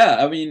boy, yeah.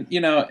 I mean,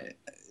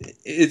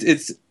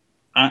 it's.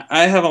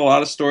 I have a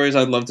lot of stories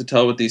I'd love to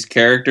tell with these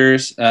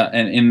characters,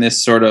 and in this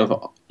sort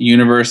of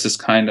universe, this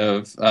kind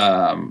of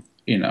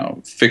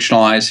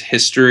fictionalized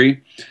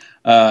history.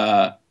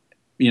 The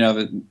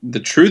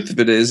truth of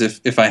it is,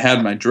 if I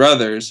had my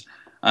druthers,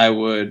 I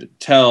would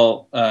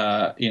tell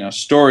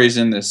stories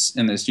in this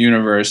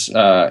universe,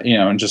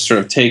 and just sort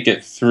of take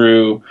it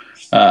through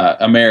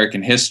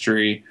American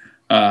history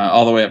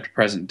all the way up to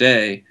present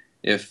day,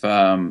 if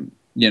that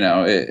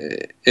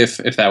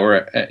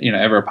were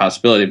ever a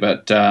possibility.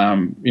 But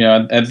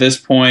at this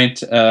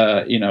point,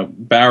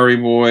 Bowery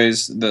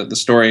Boys, the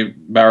story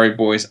Bowery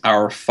Boys,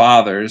 Our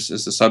Fathers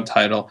is the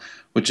subtitle,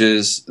 which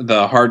is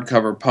the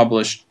hardcover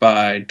published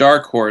by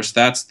Dark Horse.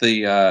 That's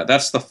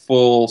the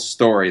full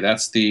story.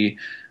 That's the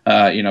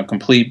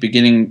complete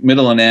beginning,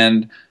 middle, and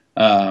end.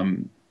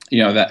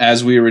 That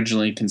as we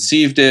originally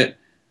conceived it,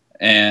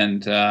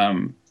 and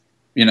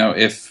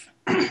if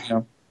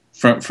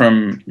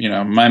from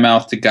my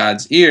mouth to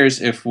God's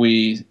ears, if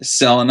we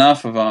sell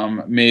enough of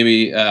them,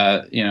 maybe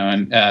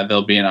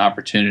there'll be an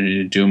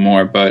opportunity to do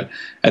more. But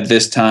at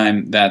this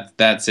time,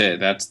 that's it.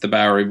 That's the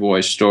Bowery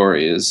Boys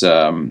story. Is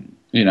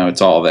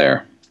it's all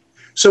there.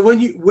 So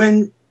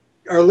when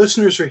our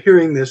listeners are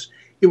hearing this,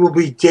 it will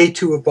be day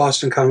 2 of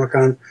Boston Comic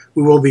Con.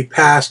 We will be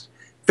past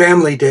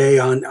Family Day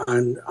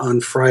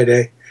on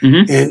Friday,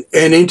 and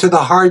into the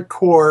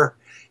hardcore.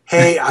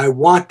 Hey, I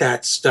want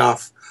that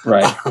stuff.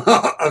 Right.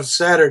 Of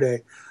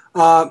Saturday.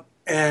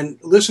 And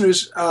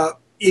listeners,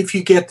 if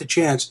you get the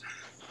chance,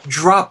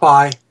 drop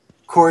by.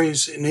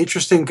 Corey's an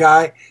interesting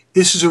guy.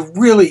 This is a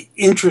really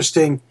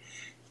interesting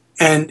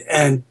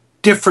and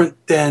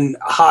different than,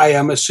 hi,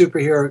 I'm a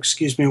superhero,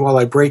 excuse me while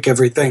I break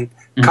everything,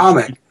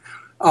 comic.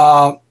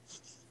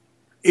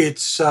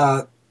 It's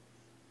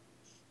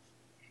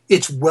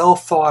well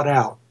thought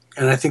out,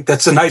 and I think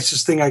that's the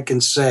nicest thing I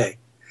can say.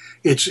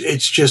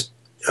 It's just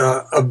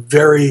a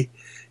very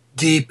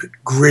deep,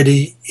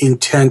 gritty,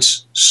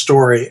 intense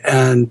story,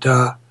 and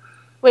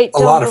wait, a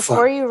lot of fun.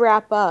 Before you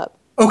wrap up,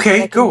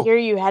 okay, go. I hear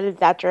you headed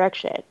that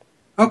direction.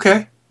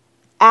 Okay.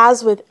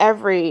 As with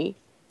every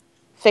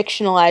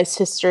fictionalized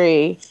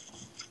history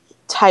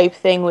type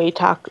thing we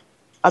talk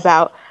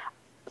about,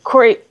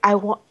 Corey, I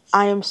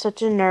am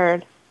such a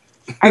nerd.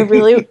 I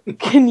really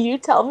can you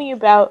tell me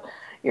about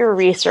your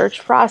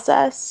research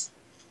process?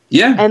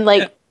 Yeah. And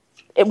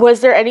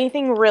was there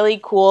anything really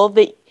cool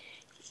that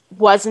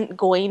wasn't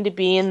going to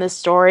be in the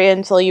story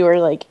until you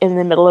were in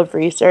the middle of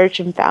research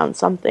and found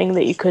something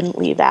that you couldn't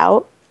leave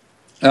out?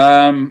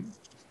 Well,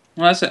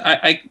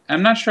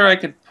 I'm not sure I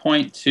could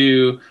point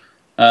to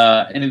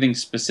anything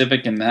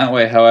specific in that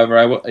way. However,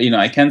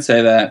 I can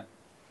say that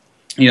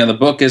the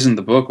book isn't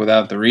the book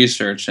without the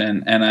research,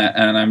 and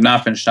I've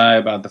not been shy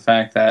about the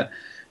fact that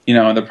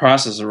in the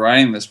process of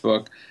writing this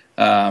book,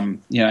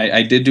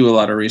 I did do a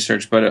lot of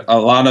research, but a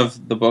lot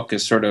of the book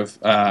is sort of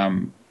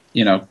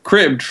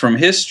cribbed from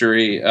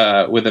history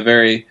with a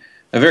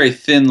very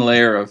thin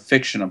layer of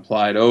fiction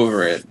applied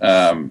over it.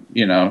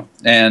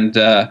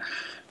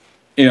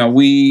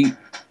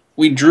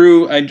 We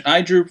drew.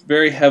 I drew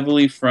very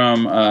heavily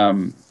from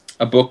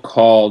a book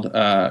called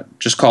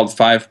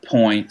 5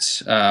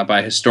 Points by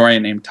a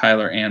historian named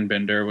Tyler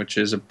Anbinder, which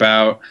is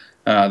about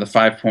the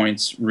 5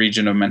 Points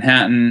region of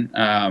Manhattan,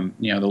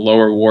 the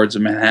lower wards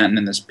of Manhattan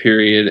in this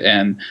period,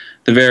 and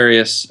the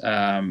various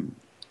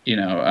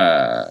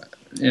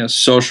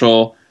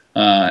social,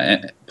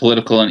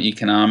 political, and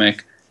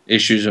economic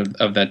issues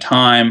of that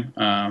time.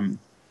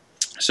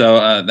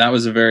 So that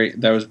was a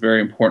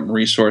very important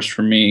resource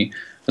for me,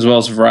 as well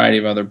as a variety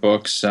of other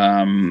books.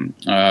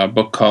 A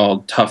book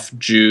called Tough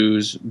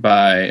Jews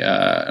by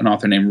an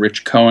author named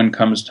Rich Cohen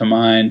comes to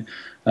mind.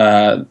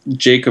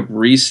 Jacob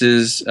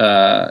Ries's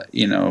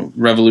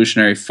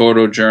revolutionary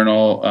photo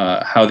journal,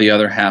 How the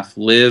Other Half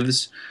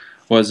Lives,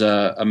 was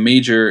a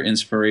major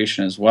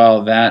inspiration as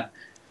well. That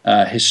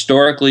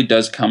historically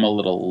does come a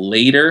little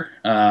later,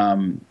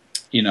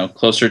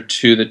 closer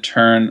to the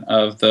turn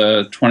of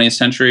the 20th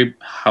century.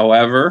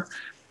 However,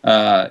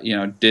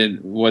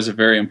 was a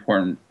very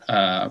important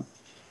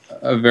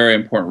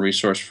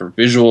resource for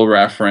visual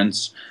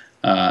reference,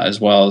 as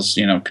well as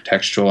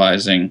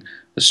contextualizing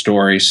the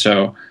story.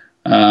 So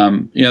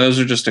those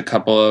are just a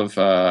couple of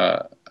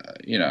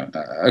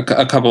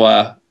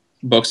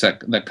books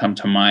that come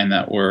to mind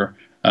that were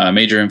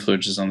major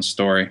influences on the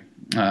story.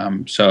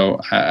 So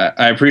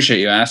I appreciate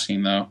you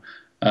asking, though,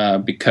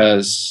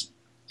 because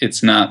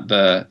it's not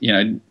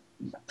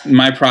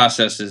my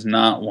process is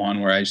not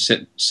one where I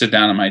sit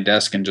down at my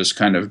desk and just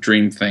kind of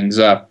dream things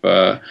up.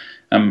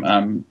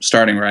 I'm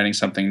starting writing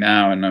something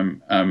now,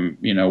 and I'm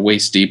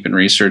waist deep in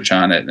research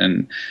on it,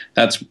 and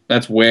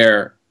that's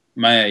where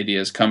my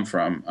ideas come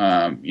from.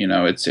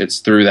 It's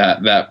through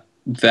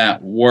that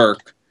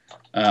work,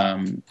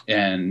 and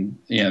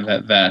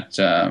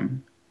that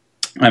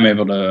I'm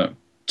able to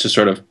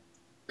sort of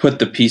put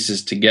the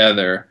pieces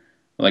together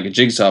like a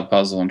jigsaw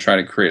puzzle and try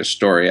to create a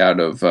story out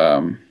of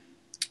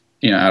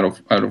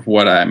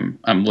what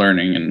I'm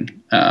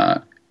learning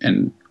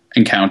and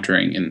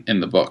encountering in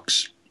the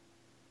books.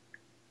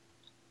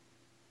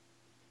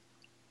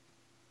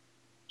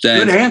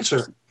 Good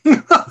answer.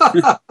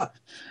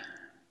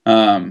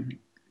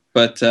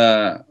 But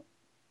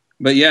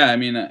yeah, I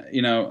mean,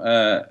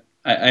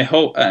 I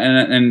hope,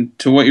 and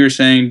to what you were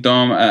saying,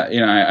 Dom,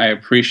 I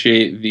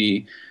appreciate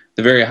the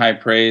very high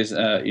praise.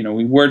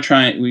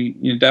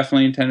 We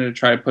definitely intended to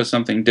try to put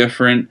something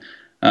different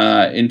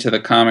into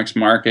the comics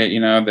market.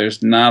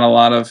 There's not a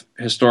lot of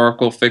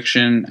historical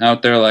fiction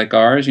out there like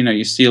ours.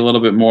 You see a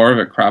little bit more of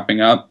it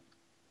cropping up.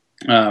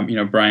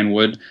 Brian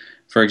Wood,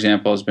 for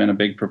example, has been a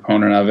big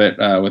proponent of it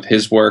with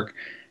his work.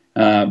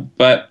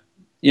 But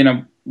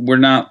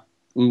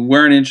we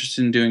weren't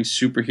interested in doing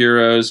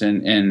superheroes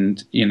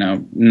and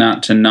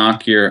not to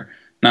knock the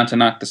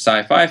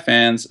sci-fi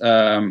fans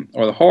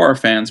or the horror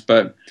fans,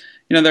 but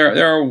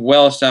there are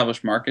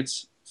well-established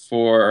markets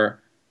for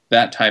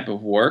that type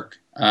of work.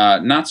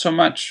 Not so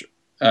much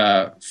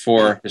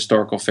for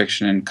historical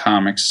fiction and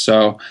comics.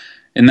 So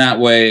in that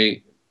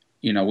way,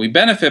 we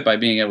benefit by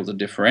being able to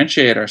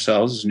differentiate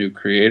ourselves as new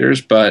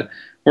creators, but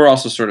we're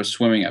also sort of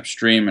swimming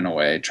upstream in a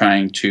way,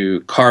 trying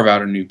to carve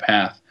out a new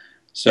path.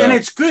 So, and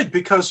it's good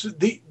because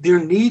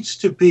there needs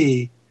to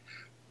be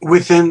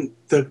within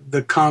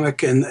the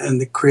comic and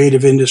the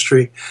creative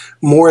industry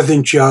more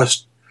than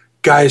just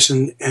guys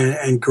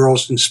and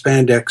girls in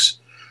spandex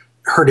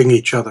hurting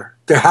each other.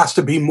 There has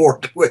to be more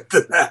to it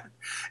than that.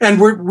 And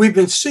we've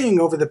been seeing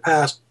over the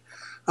past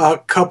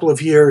couple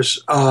of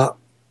years a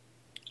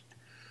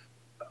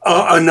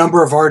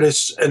number of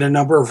artists and a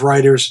number of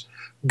writers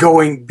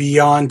going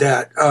beyond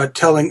that,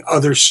 telling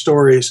other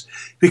stories,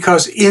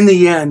 because in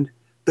the end,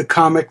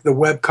 the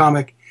web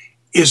comic,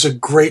 is a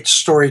great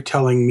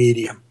storytelling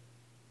medium.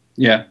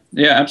 Yeah,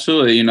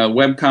 absolutely.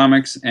 Web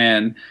comics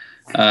and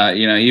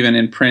even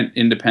in print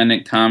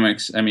independent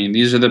comics. I mean,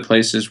 these are the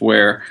places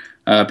where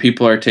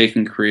people are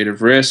taking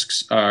creative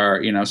risks,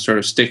 are sort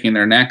of sticking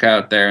their neck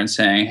out there and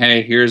saying,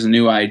 "Hey, here's a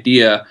new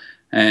idea,"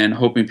 and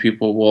hoping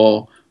people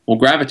will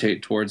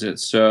gravitate towards it.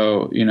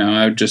 So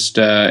I would just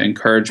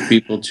encourage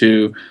people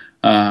to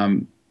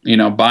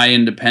buy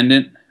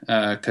independent,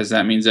 because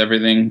that means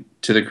everything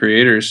to the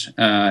creators,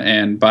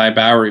 and buy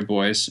Bowery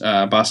Boys,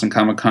 Boston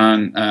Comic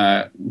Con,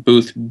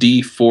 booth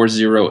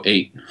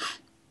D408.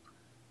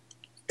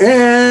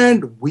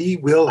 And we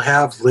will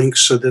have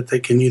links so that they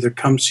can either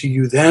come see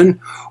you then,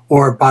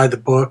 or buy the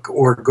book,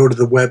 or go to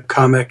the web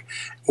comic,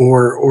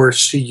 or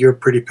see your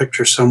pretty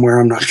picture somewhere.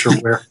 I'm not sure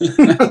where.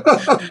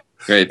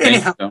 Great,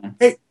 thanks.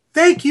 Hey,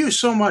 thank you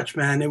so much,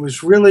 man. It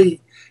was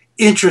really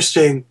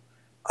interesting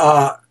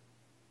to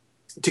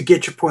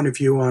get your point of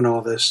view on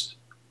all this.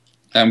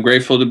 I'm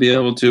grateful to be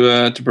able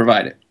to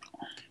provide it.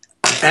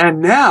 And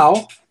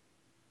now,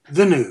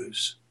 the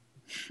news.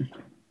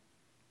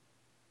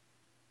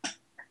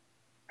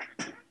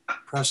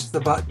 Press the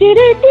button.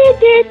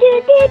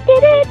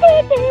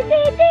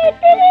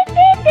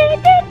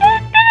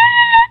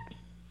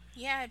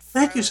 Yeah,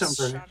 thank you,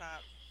 Sunburn.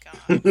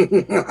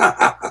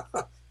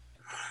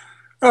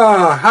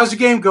 How's the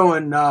game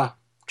going,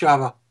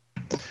 Java?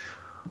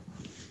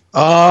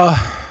 I'm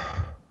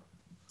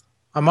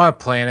on a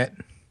planet.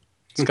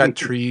 It's got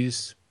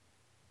trees.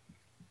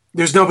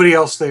 There's nobody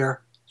else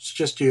there. It's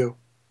just you.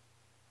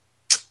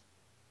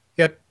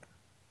 Yep.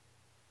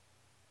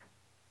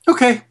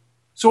 Okay.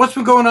 So what's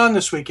been going on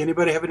this week?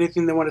 Anybody have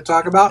anything they want to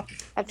talk about?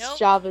 That's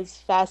Java's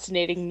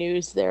fascinating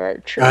news. There are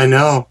trees. I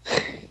know.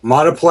 I'm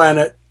on a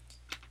planet,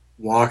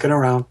 walking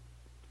around.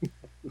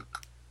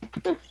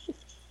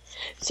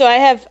 So I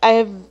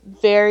have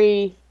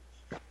very,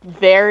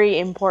 very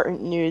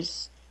important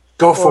news.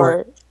 Go for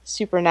it.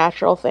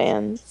 Supernatural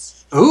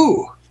fans.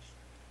 Ooh.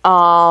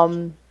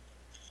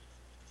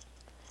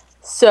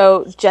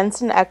 So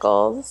Jensen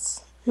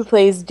Ackles, who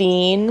plays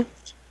Dean.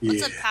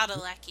 What's a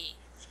Padalecki?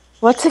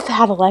 What's a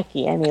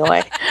Padalecki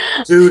anyway?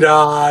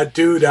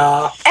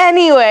 Doodah.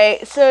 Anyway,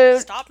 so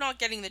stop not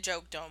getting the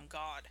joke, Dome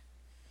God.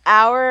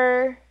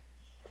 Our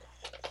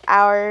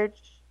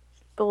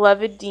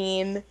beloved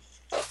Dean,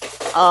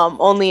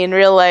 only in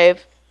real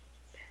life,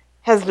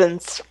 has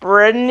been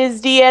spreading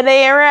his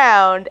DNA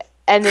around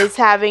and is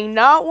having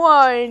not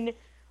one,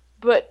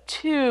 but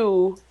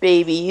 2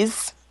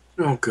 babies.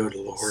 Oh, good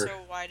Lord. So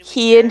why do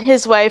he and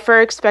his wife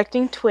are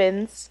expecting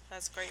twins.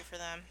 That's great for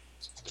them.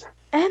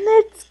 And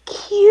it's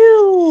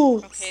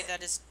cute. Okay,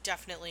 that is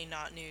definitely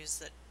not news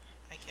that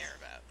I care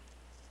about.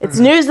 It's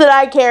news that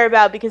I care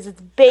about because it's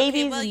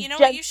babies. Okay, well, you know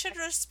what? You should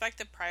respect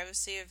the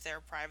privacy of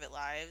their private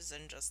lives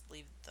and just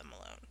leave them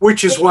alone.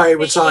 Which is why it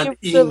was on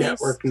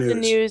E-Network News. The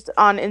news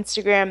on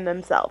Instagram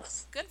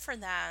themselves. Good for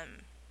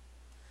them.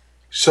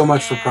 So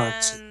much for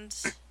privacy.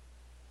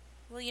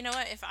 Well, you know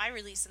what? If I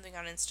release something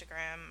on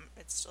Instagram,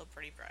 it's still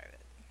pretty private.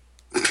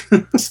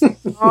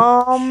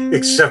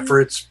 Except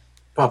for it's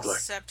public.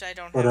 Except I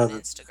don't have an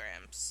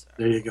Instagram. So.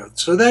 There you go.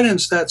 So that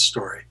ends that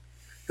story.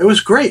 It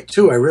was great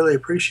too. I really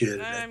appreciated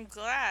it. I'm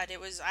glad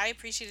it was. I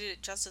appreciated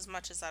it just as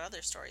much as that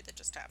other story that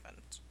just happened.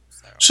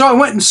 So I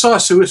went and saw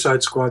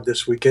Suicide Squad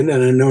this weekend,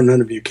 and I know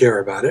none of you care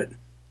about it,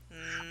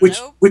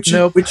 which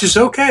is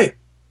okay,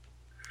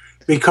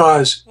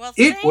 because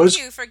thank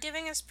you for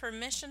giving us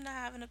permission to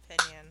have an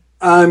opinion.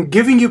 I'm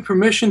giving you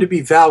permission to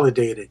be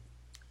validated,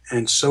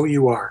 and so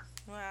you are.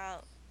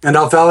 Well, and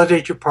I'll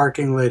validate your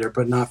parking later,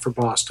 but not for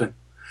Boston.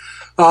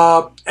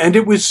 And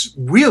it was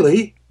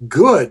really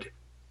good.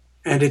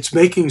 And it's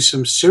making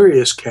some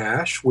serious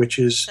cash, which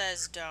is...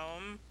 Says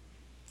Dome.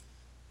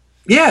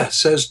 Yeah,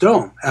 says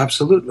Dome.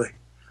 Absolutely.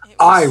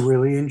 I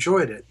really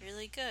enjoyed it.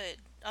 Really good.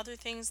 Other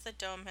things that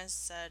Dome has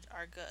said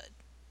are good.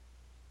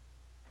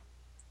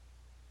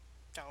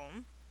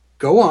 Dome?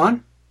 Go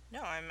on.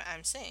 No,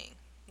 I'm saying.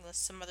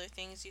 List some other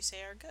things you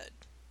say are good.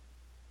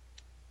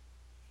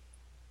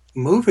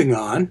 Moving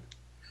on.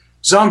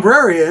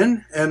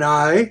 Zombrarian and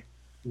I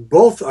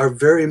both are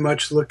very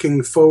much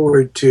looking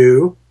forward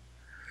to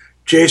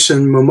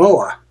Jason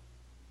Momoa.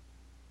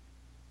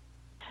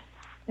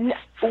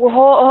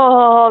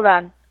 Hold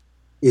on.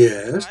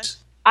 Yes.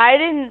 I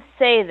didn't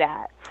say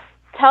that.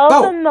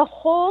 Tell them the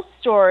whole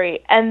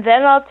story, and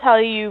then I'll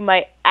tell you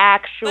my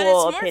actual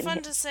opinion. But it's more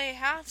fun to say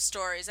half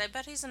stories. I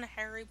bet he's in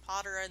Harry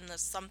Potter and the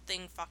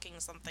something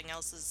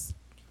else's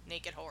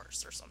naked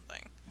horse or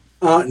something.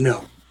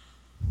 No.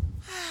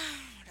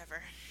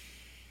 Whatever.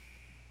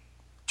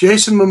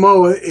 Jason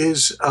Momoa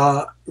is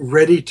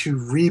ready to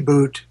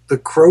reboot the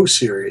Crow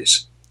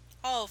series.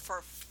 Oh,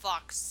 for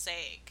fuck's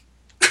sake.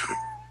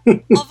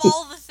 Of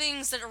all the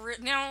things that are...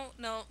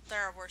 No,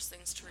 there are worse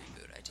things to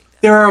reboot, I take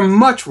that. There are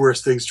much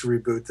worse things to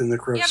reboot than the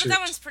Crow series. Yeah, but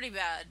that one's pretty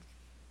bad.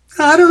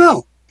 I don't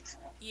know.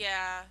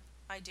 Yeah,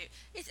 I do.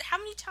 How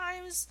many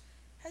times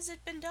has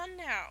it been done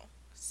now?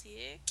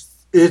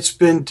 6? It's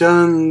been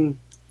done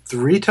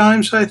 3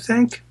 times, I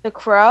think. The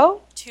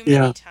Crow? Too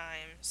many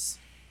times.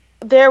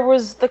 There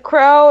was The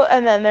Crow,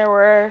 and then there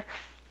were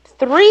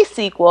 3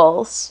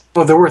 sequels.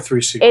 Oh, there were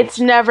 3 sequels. It's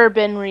never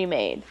been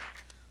remade.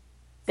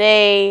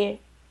 They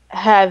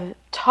have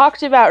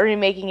talked about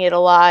remaking it a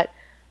lot.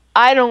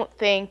 I don't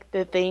think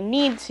that they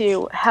need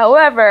to.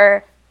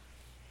 However,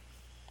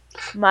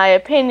 my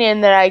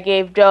opinion that I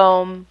gave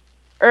Dome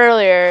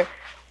earlier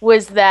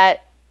was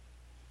that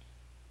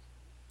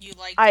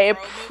I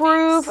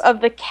approve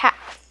of the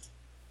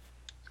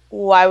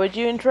Why would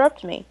you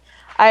interrupt me?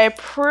 I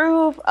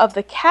approve of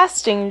the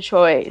casting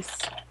choice,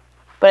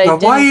 but I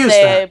didn't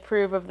say I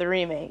approve of the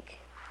remake.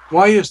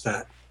 Why is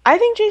that? I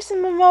think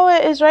Jason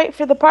Momoa is right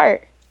for the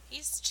part.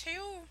 He's too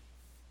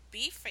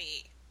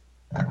beefy.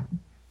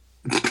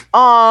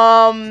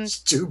 It's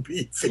too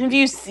beefy. Have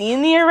you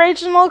seen the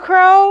original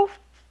Crow?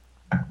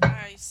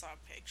 I saw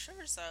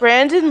pictures of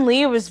Brandon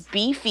Lee was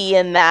beefy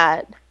in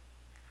that.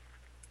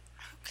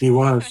 He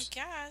was. I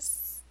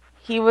guess.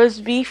 He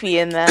was beefy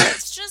in that.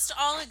 Let's just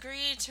all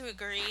agree to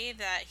agree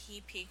that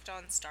he peaked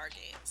on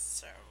Stargate,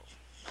 so...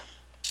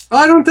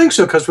 I don't think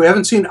so, because we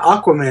haven't seen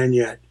Aquaman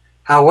yet.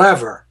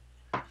 However,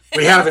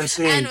 we haven't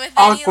seen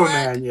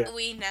Aquaman yet.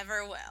 We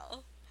never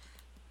will.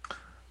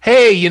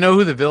 Hey, you know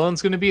who the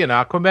villain's going to be in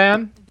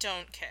Aquaman?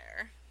 Don't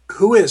care.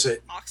 Who is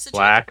it? Oxygen.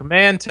 Black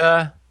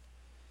Manta.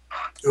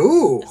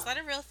 Ooh. Is that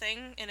a real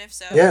thing? And if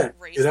so, yeah,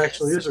 racist? It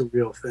actually is a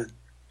real thing.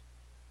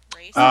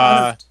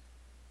 Racist?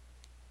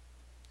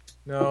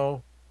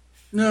 No.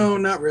 No,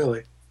 not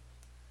really.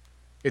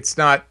 It's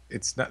not,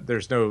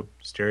 there's no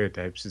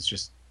stereotypes. It's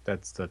just,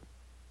 that's the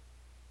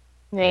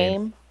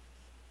name.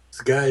 It's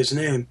the guy's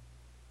name.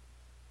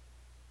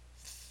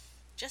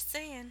 Just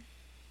saying.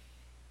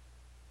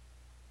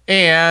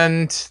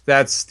 And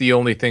that's the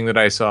only thing that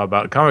I saw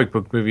about comic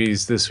book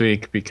movies this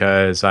week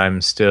because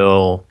I'm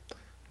still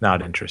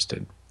not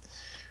interested.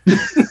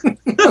 Shocking.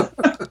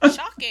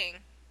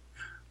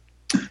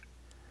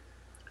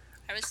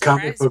 I was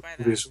comic book by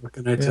movies, what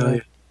can I tell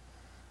you?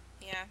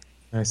 Yeah.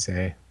 I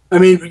say. I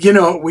mean,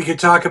 we could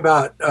talk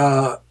about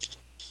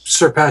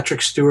Sir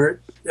Patrick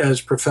Stewart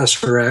as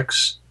Professor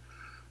X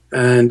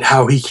and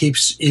how he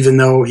keeps, even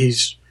though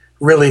he's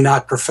really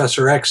not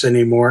Professor X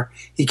anymore,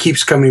 he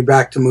keeps coming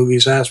back to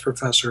movies as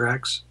Professor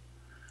X.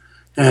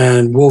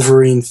 And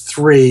Wolverine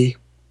 3,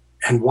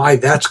 and why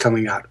that's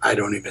coming out, I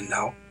don't even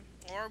know.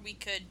 Or we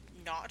could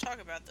not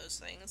talk about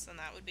those things, and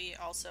that would be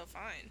also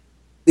fine.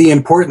 The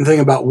important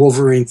thing about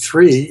Wolverine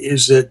 3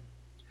 is that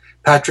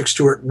Patrick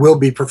Stewart will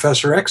be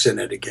Professor X in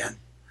it again.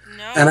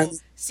 No,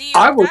 and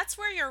that's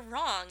where you're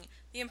wrong.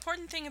 The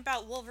important thing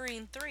about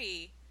Wolverine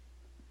 3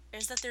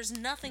 is that there's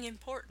nothing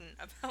important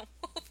about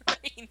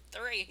Wolverine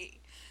 3.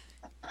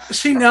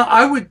 See, now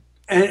I would,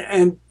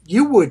 and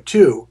you would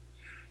too,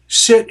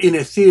 sit in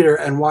a theater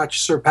and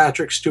watch Sir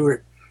Patrick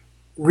Stewart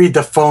read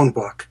the phone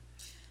book,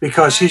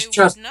 because he's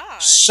just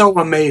so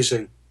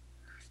amazing.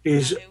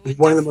 He's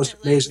one of the most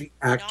amazing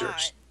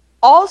actors.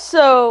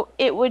 Also,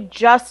 it would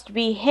just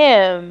be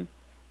him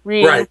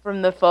reading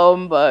from the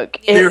phone book.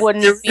 It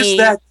wouldn't be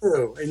that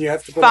too, and you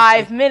have to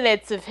 5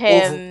 minutes of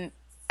him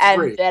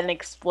and then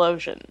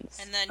explosions.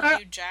 And then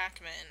Hugh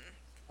Jackman.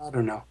 I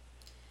don't know.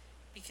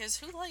 Because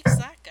who likes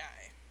that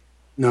guy?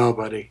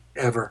 Nobody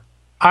ever.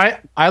 I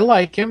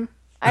like him.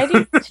 I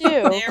do too.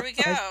 There we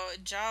go.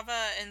 Java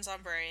and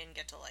Zombrarian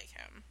get to like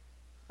him.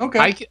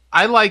 Okay.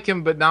 I like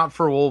him, but not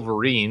for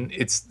Wolverine.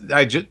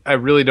 I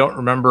really don't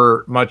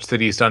remember much that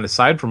he's done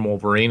aside from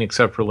Wolverine,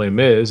 except for Les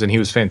Mis, and he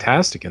was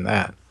fantastic in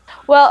that.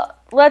 Well,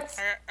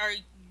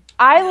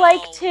 I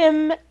liked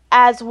him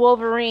as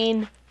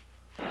Wolverine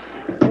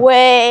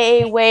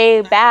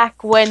way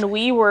back when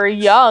we were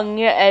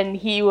young, and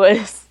he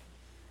was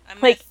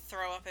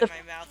throw up in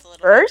my mouth a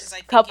little first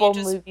bit, couple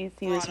movies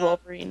he was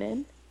Wolverine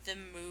in. The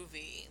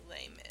movie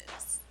Les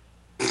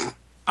Mis.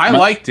 I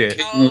liked it.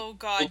 Oh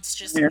God,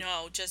 just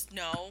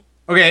no.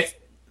 Okay.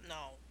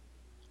 No.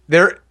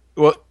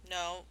 Well.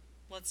 No,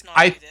 let's not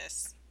do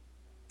this.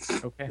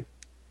 Okay.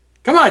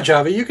 Come on,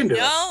 Java, you can do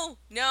it.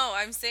 No,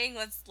 I'm saying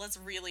let's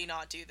really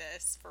not do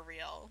this for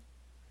real.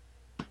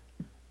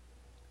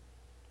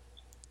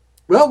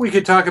 Well, we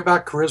could talk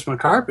about Charisma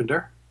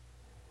Carpenter.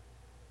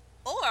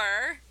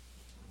 Or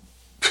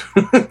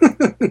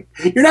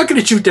you're not going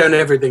to shoot down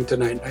everything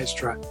tonight. Nice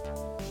try.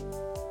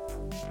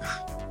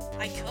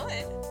 I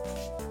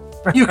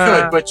could. You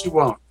could, but you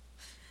won't.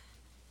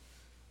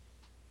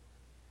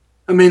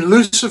 I mean,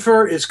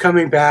 Lucifer is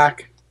coming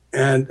back,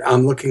 and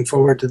I'm looking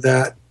forward to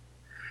that.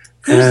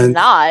 Who's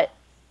not?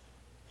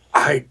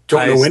 I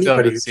don't know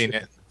anybody who's seen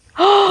it.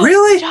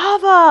 Really?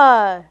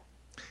 Java!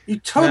 You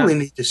totally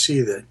need to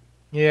see that.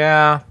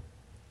 Yeah.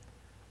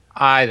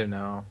 I don't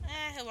know.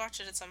 He'll watch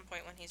it at some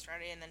point when he's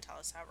ready and then tell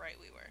us how right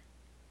we were.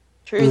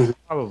 True.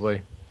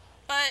 Probably.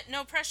 But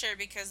no pressure,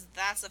 because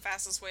that's the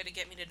fastest way to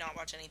get me to not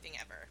watch anything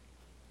ever.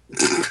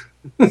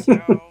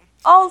 So,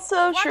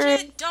 also watch true.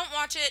 it, don't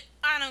watch it,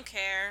 I don't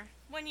care.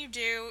 When you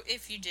do,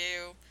 if you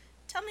do,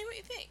 tell me what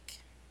you think.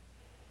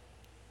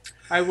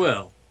 I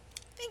will.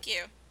 Thank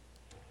you.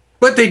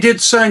 But they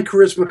did sign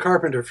Charisma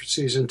Carpenter for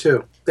season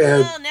 2.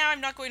 Well, now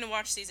I'm not going to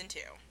watch season 2.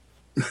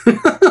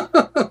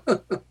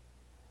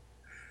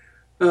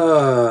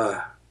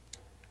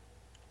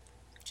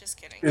 Just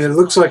kidding. And it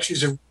looks like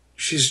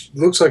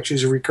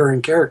she's a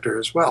recurring character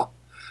as well,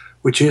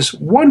 which is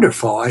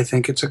wonderful. I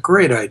think it's a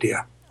great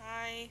idea.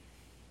 I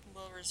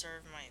will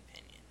reserve my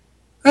opinion.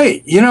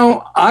 Hey,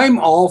 I'm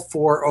all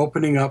for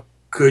opening up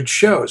good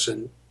shows,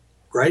 and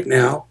right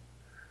now,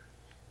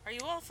 are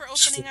you all for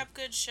opening up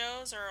good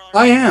shows, or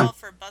I you am. all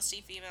for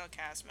busty female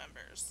cast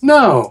members?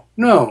 No,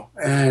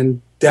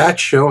 and that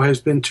show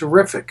has been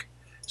terrific.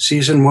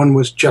 Season 1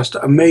 was just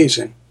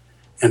amazing,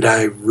 and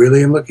I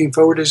really am looking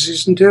forward to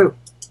season 2.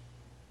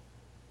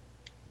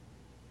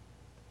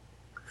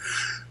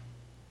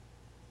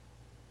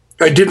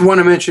 I did want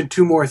to mention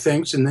 2 more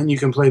things, and then you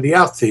can play the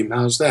out theme.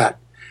 How's that?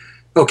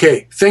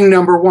 Okay, thing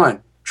number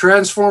 1.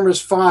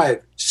 Transformers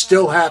 5,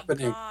 still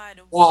happening.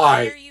 God,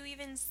 Why? Why are you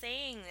even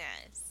saying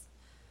this?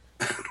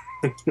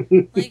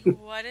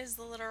 What is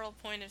the literal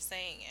point of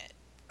saying it?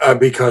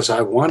 Because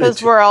I wanted to.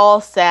 Because we're all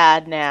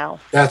sad now.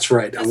 That's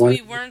right. Because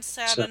we weren't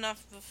sad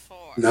enough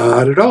before.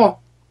 Not at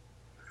all.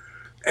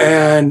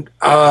 And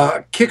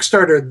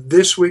Kickstarter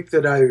this week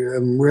that I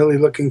am really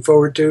looking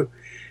forward to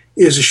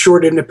is a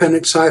short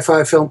independent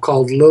sci-fi film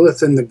called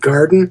Lilith in the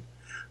Garden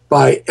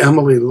by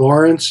Emily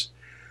Lawrence.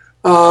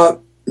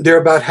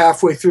 They're about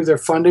halfway through their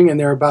funding, and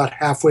they're about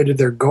halfway to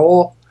their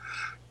goal.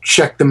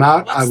 Check them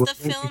out. What's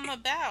the film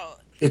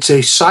about? It's a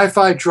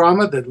sci-fi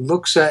drama that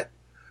looks at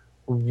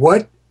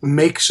what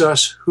makes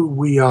us who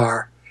we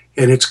are.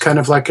 And it's kind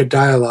of like a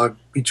dialogue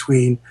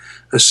between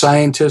a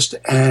scientist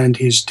and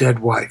his dead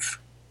wife.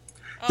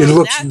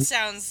 Oh, that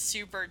sounds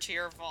super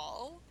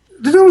cheerful.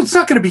 No, it's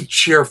not going to be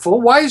cheerful.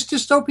 Why is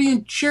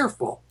dystopian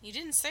cheerful? You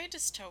didn't say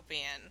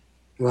dystopian.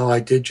 Well,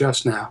 I did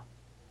just now.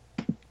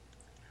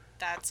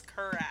 That's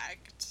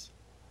correct.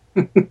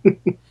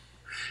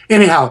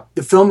 Anyhow,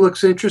 the film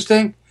looks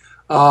interesting.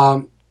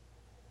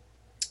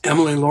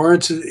 Emily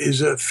Lawrence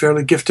is a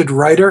fairly gifted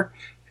writer,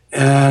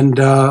 and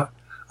I'm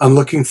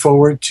looking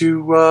forward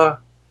to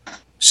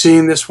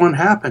seeing this one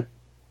happen.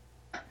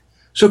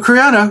 So,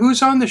 Kriana,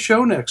 who's on the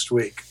show next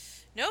week?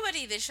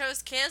 Nobody. The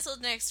show's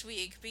canceled next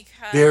week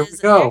because there we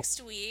go.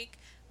 Next week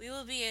we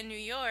will be in New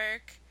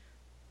York,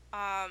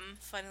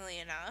 funnily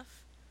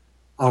enough.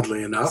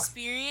 Oddly enough.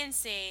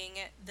 Experiencing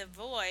The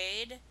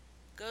Void,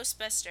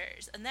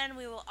 Ghostbusters. And then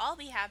we will all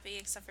be happy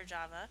except for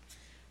Java.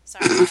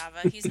 Sorry,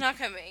 Java. He's not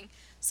coming.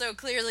 So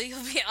clearly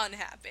he'll be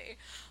unhappy.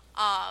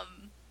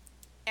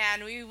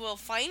 And we will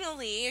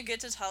finally get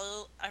to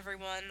tell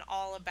everyone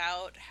all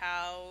about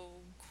how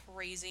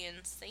crazy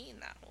insane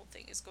that whole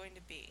thing is going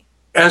to be.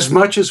 as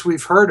much as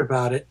we've heard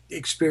about it,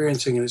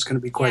 experiencing it is going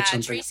to be quite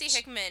something. Tracy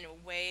Hickman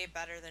way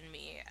better than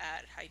me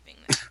at hyping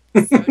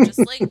that. So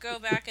just like go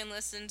back and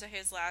listen to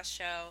his last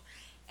show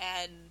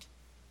and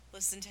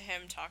listen to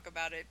him talk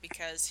about it,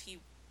 because he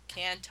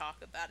can talk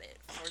about it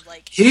for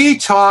like... He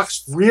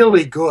talks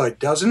really good,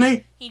 doesn't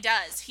he? He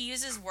does. He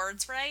uses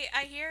words right,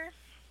 I hear.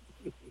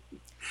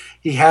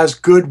 He has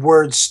good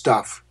word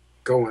stuff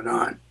going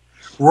on.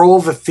 Roll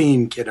the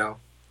theme, kiddo.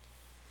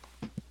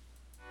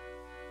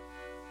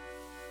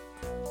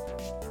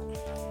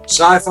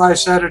 Sci-Fi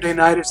Saturday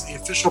Night is the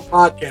official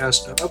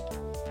podcast of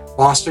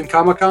Boston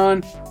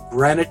Comic-Con,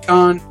 Granite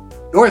Con,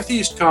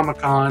 Northeast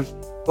Comic-Con,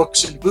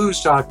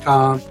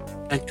 BooksandBooze.com,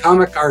 and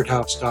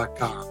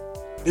ComicArthouse.com.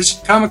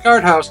 Visit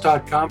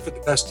ComicArthouse.com for the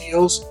best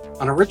deals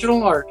on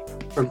original art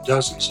from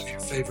dozens of your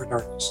favorite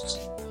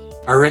artists.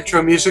 Our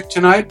intro music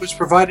tonight was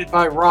provided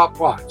by Rob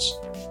Watts.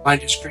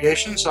 Find his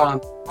creations on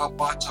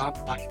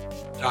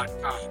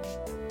robwattsonline.com.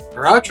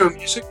 Our outro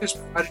music is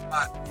provided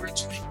by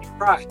Words Make Me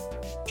Cry.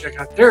 Check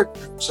out their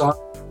group song,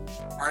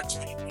 Words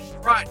Make Me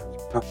Cry.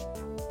 I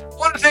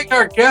want to thank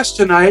our guest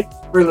tonight,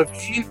 Corey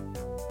Levine,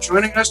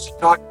 joining us to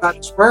talk about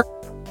his work,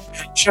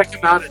 and check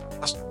him out at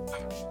Boston.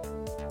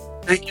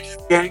 Thank you to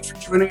the gang for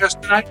joining us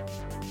tonight.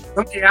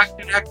 From the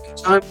Acton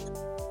Time,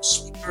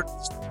 sweet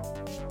artist.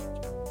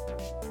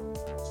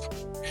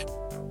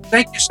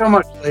 Thank you so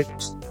much,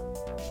 ladies.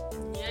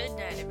 Good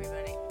night,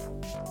 everybody.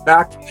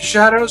 Back from the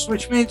shadows,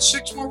 which means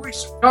 6 more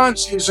weeks of con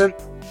season.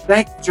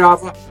 Thank you,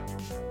 Java.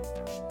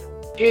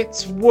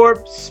 It's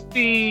warp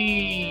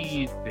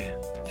speed.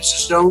 This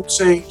is Stone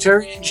saying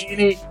Terry and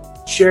Jeannie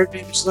shared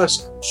nameless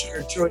lesson,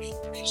 shared joy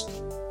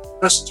increased.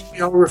 Lessons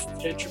we all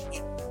reflect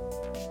entropy.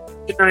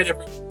 Good night,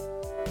 everyone.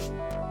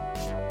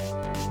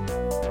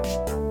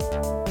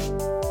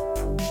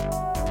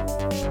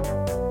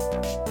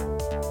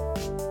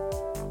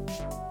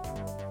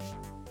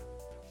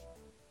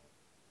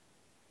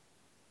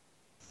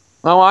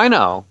 Oh, I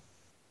know.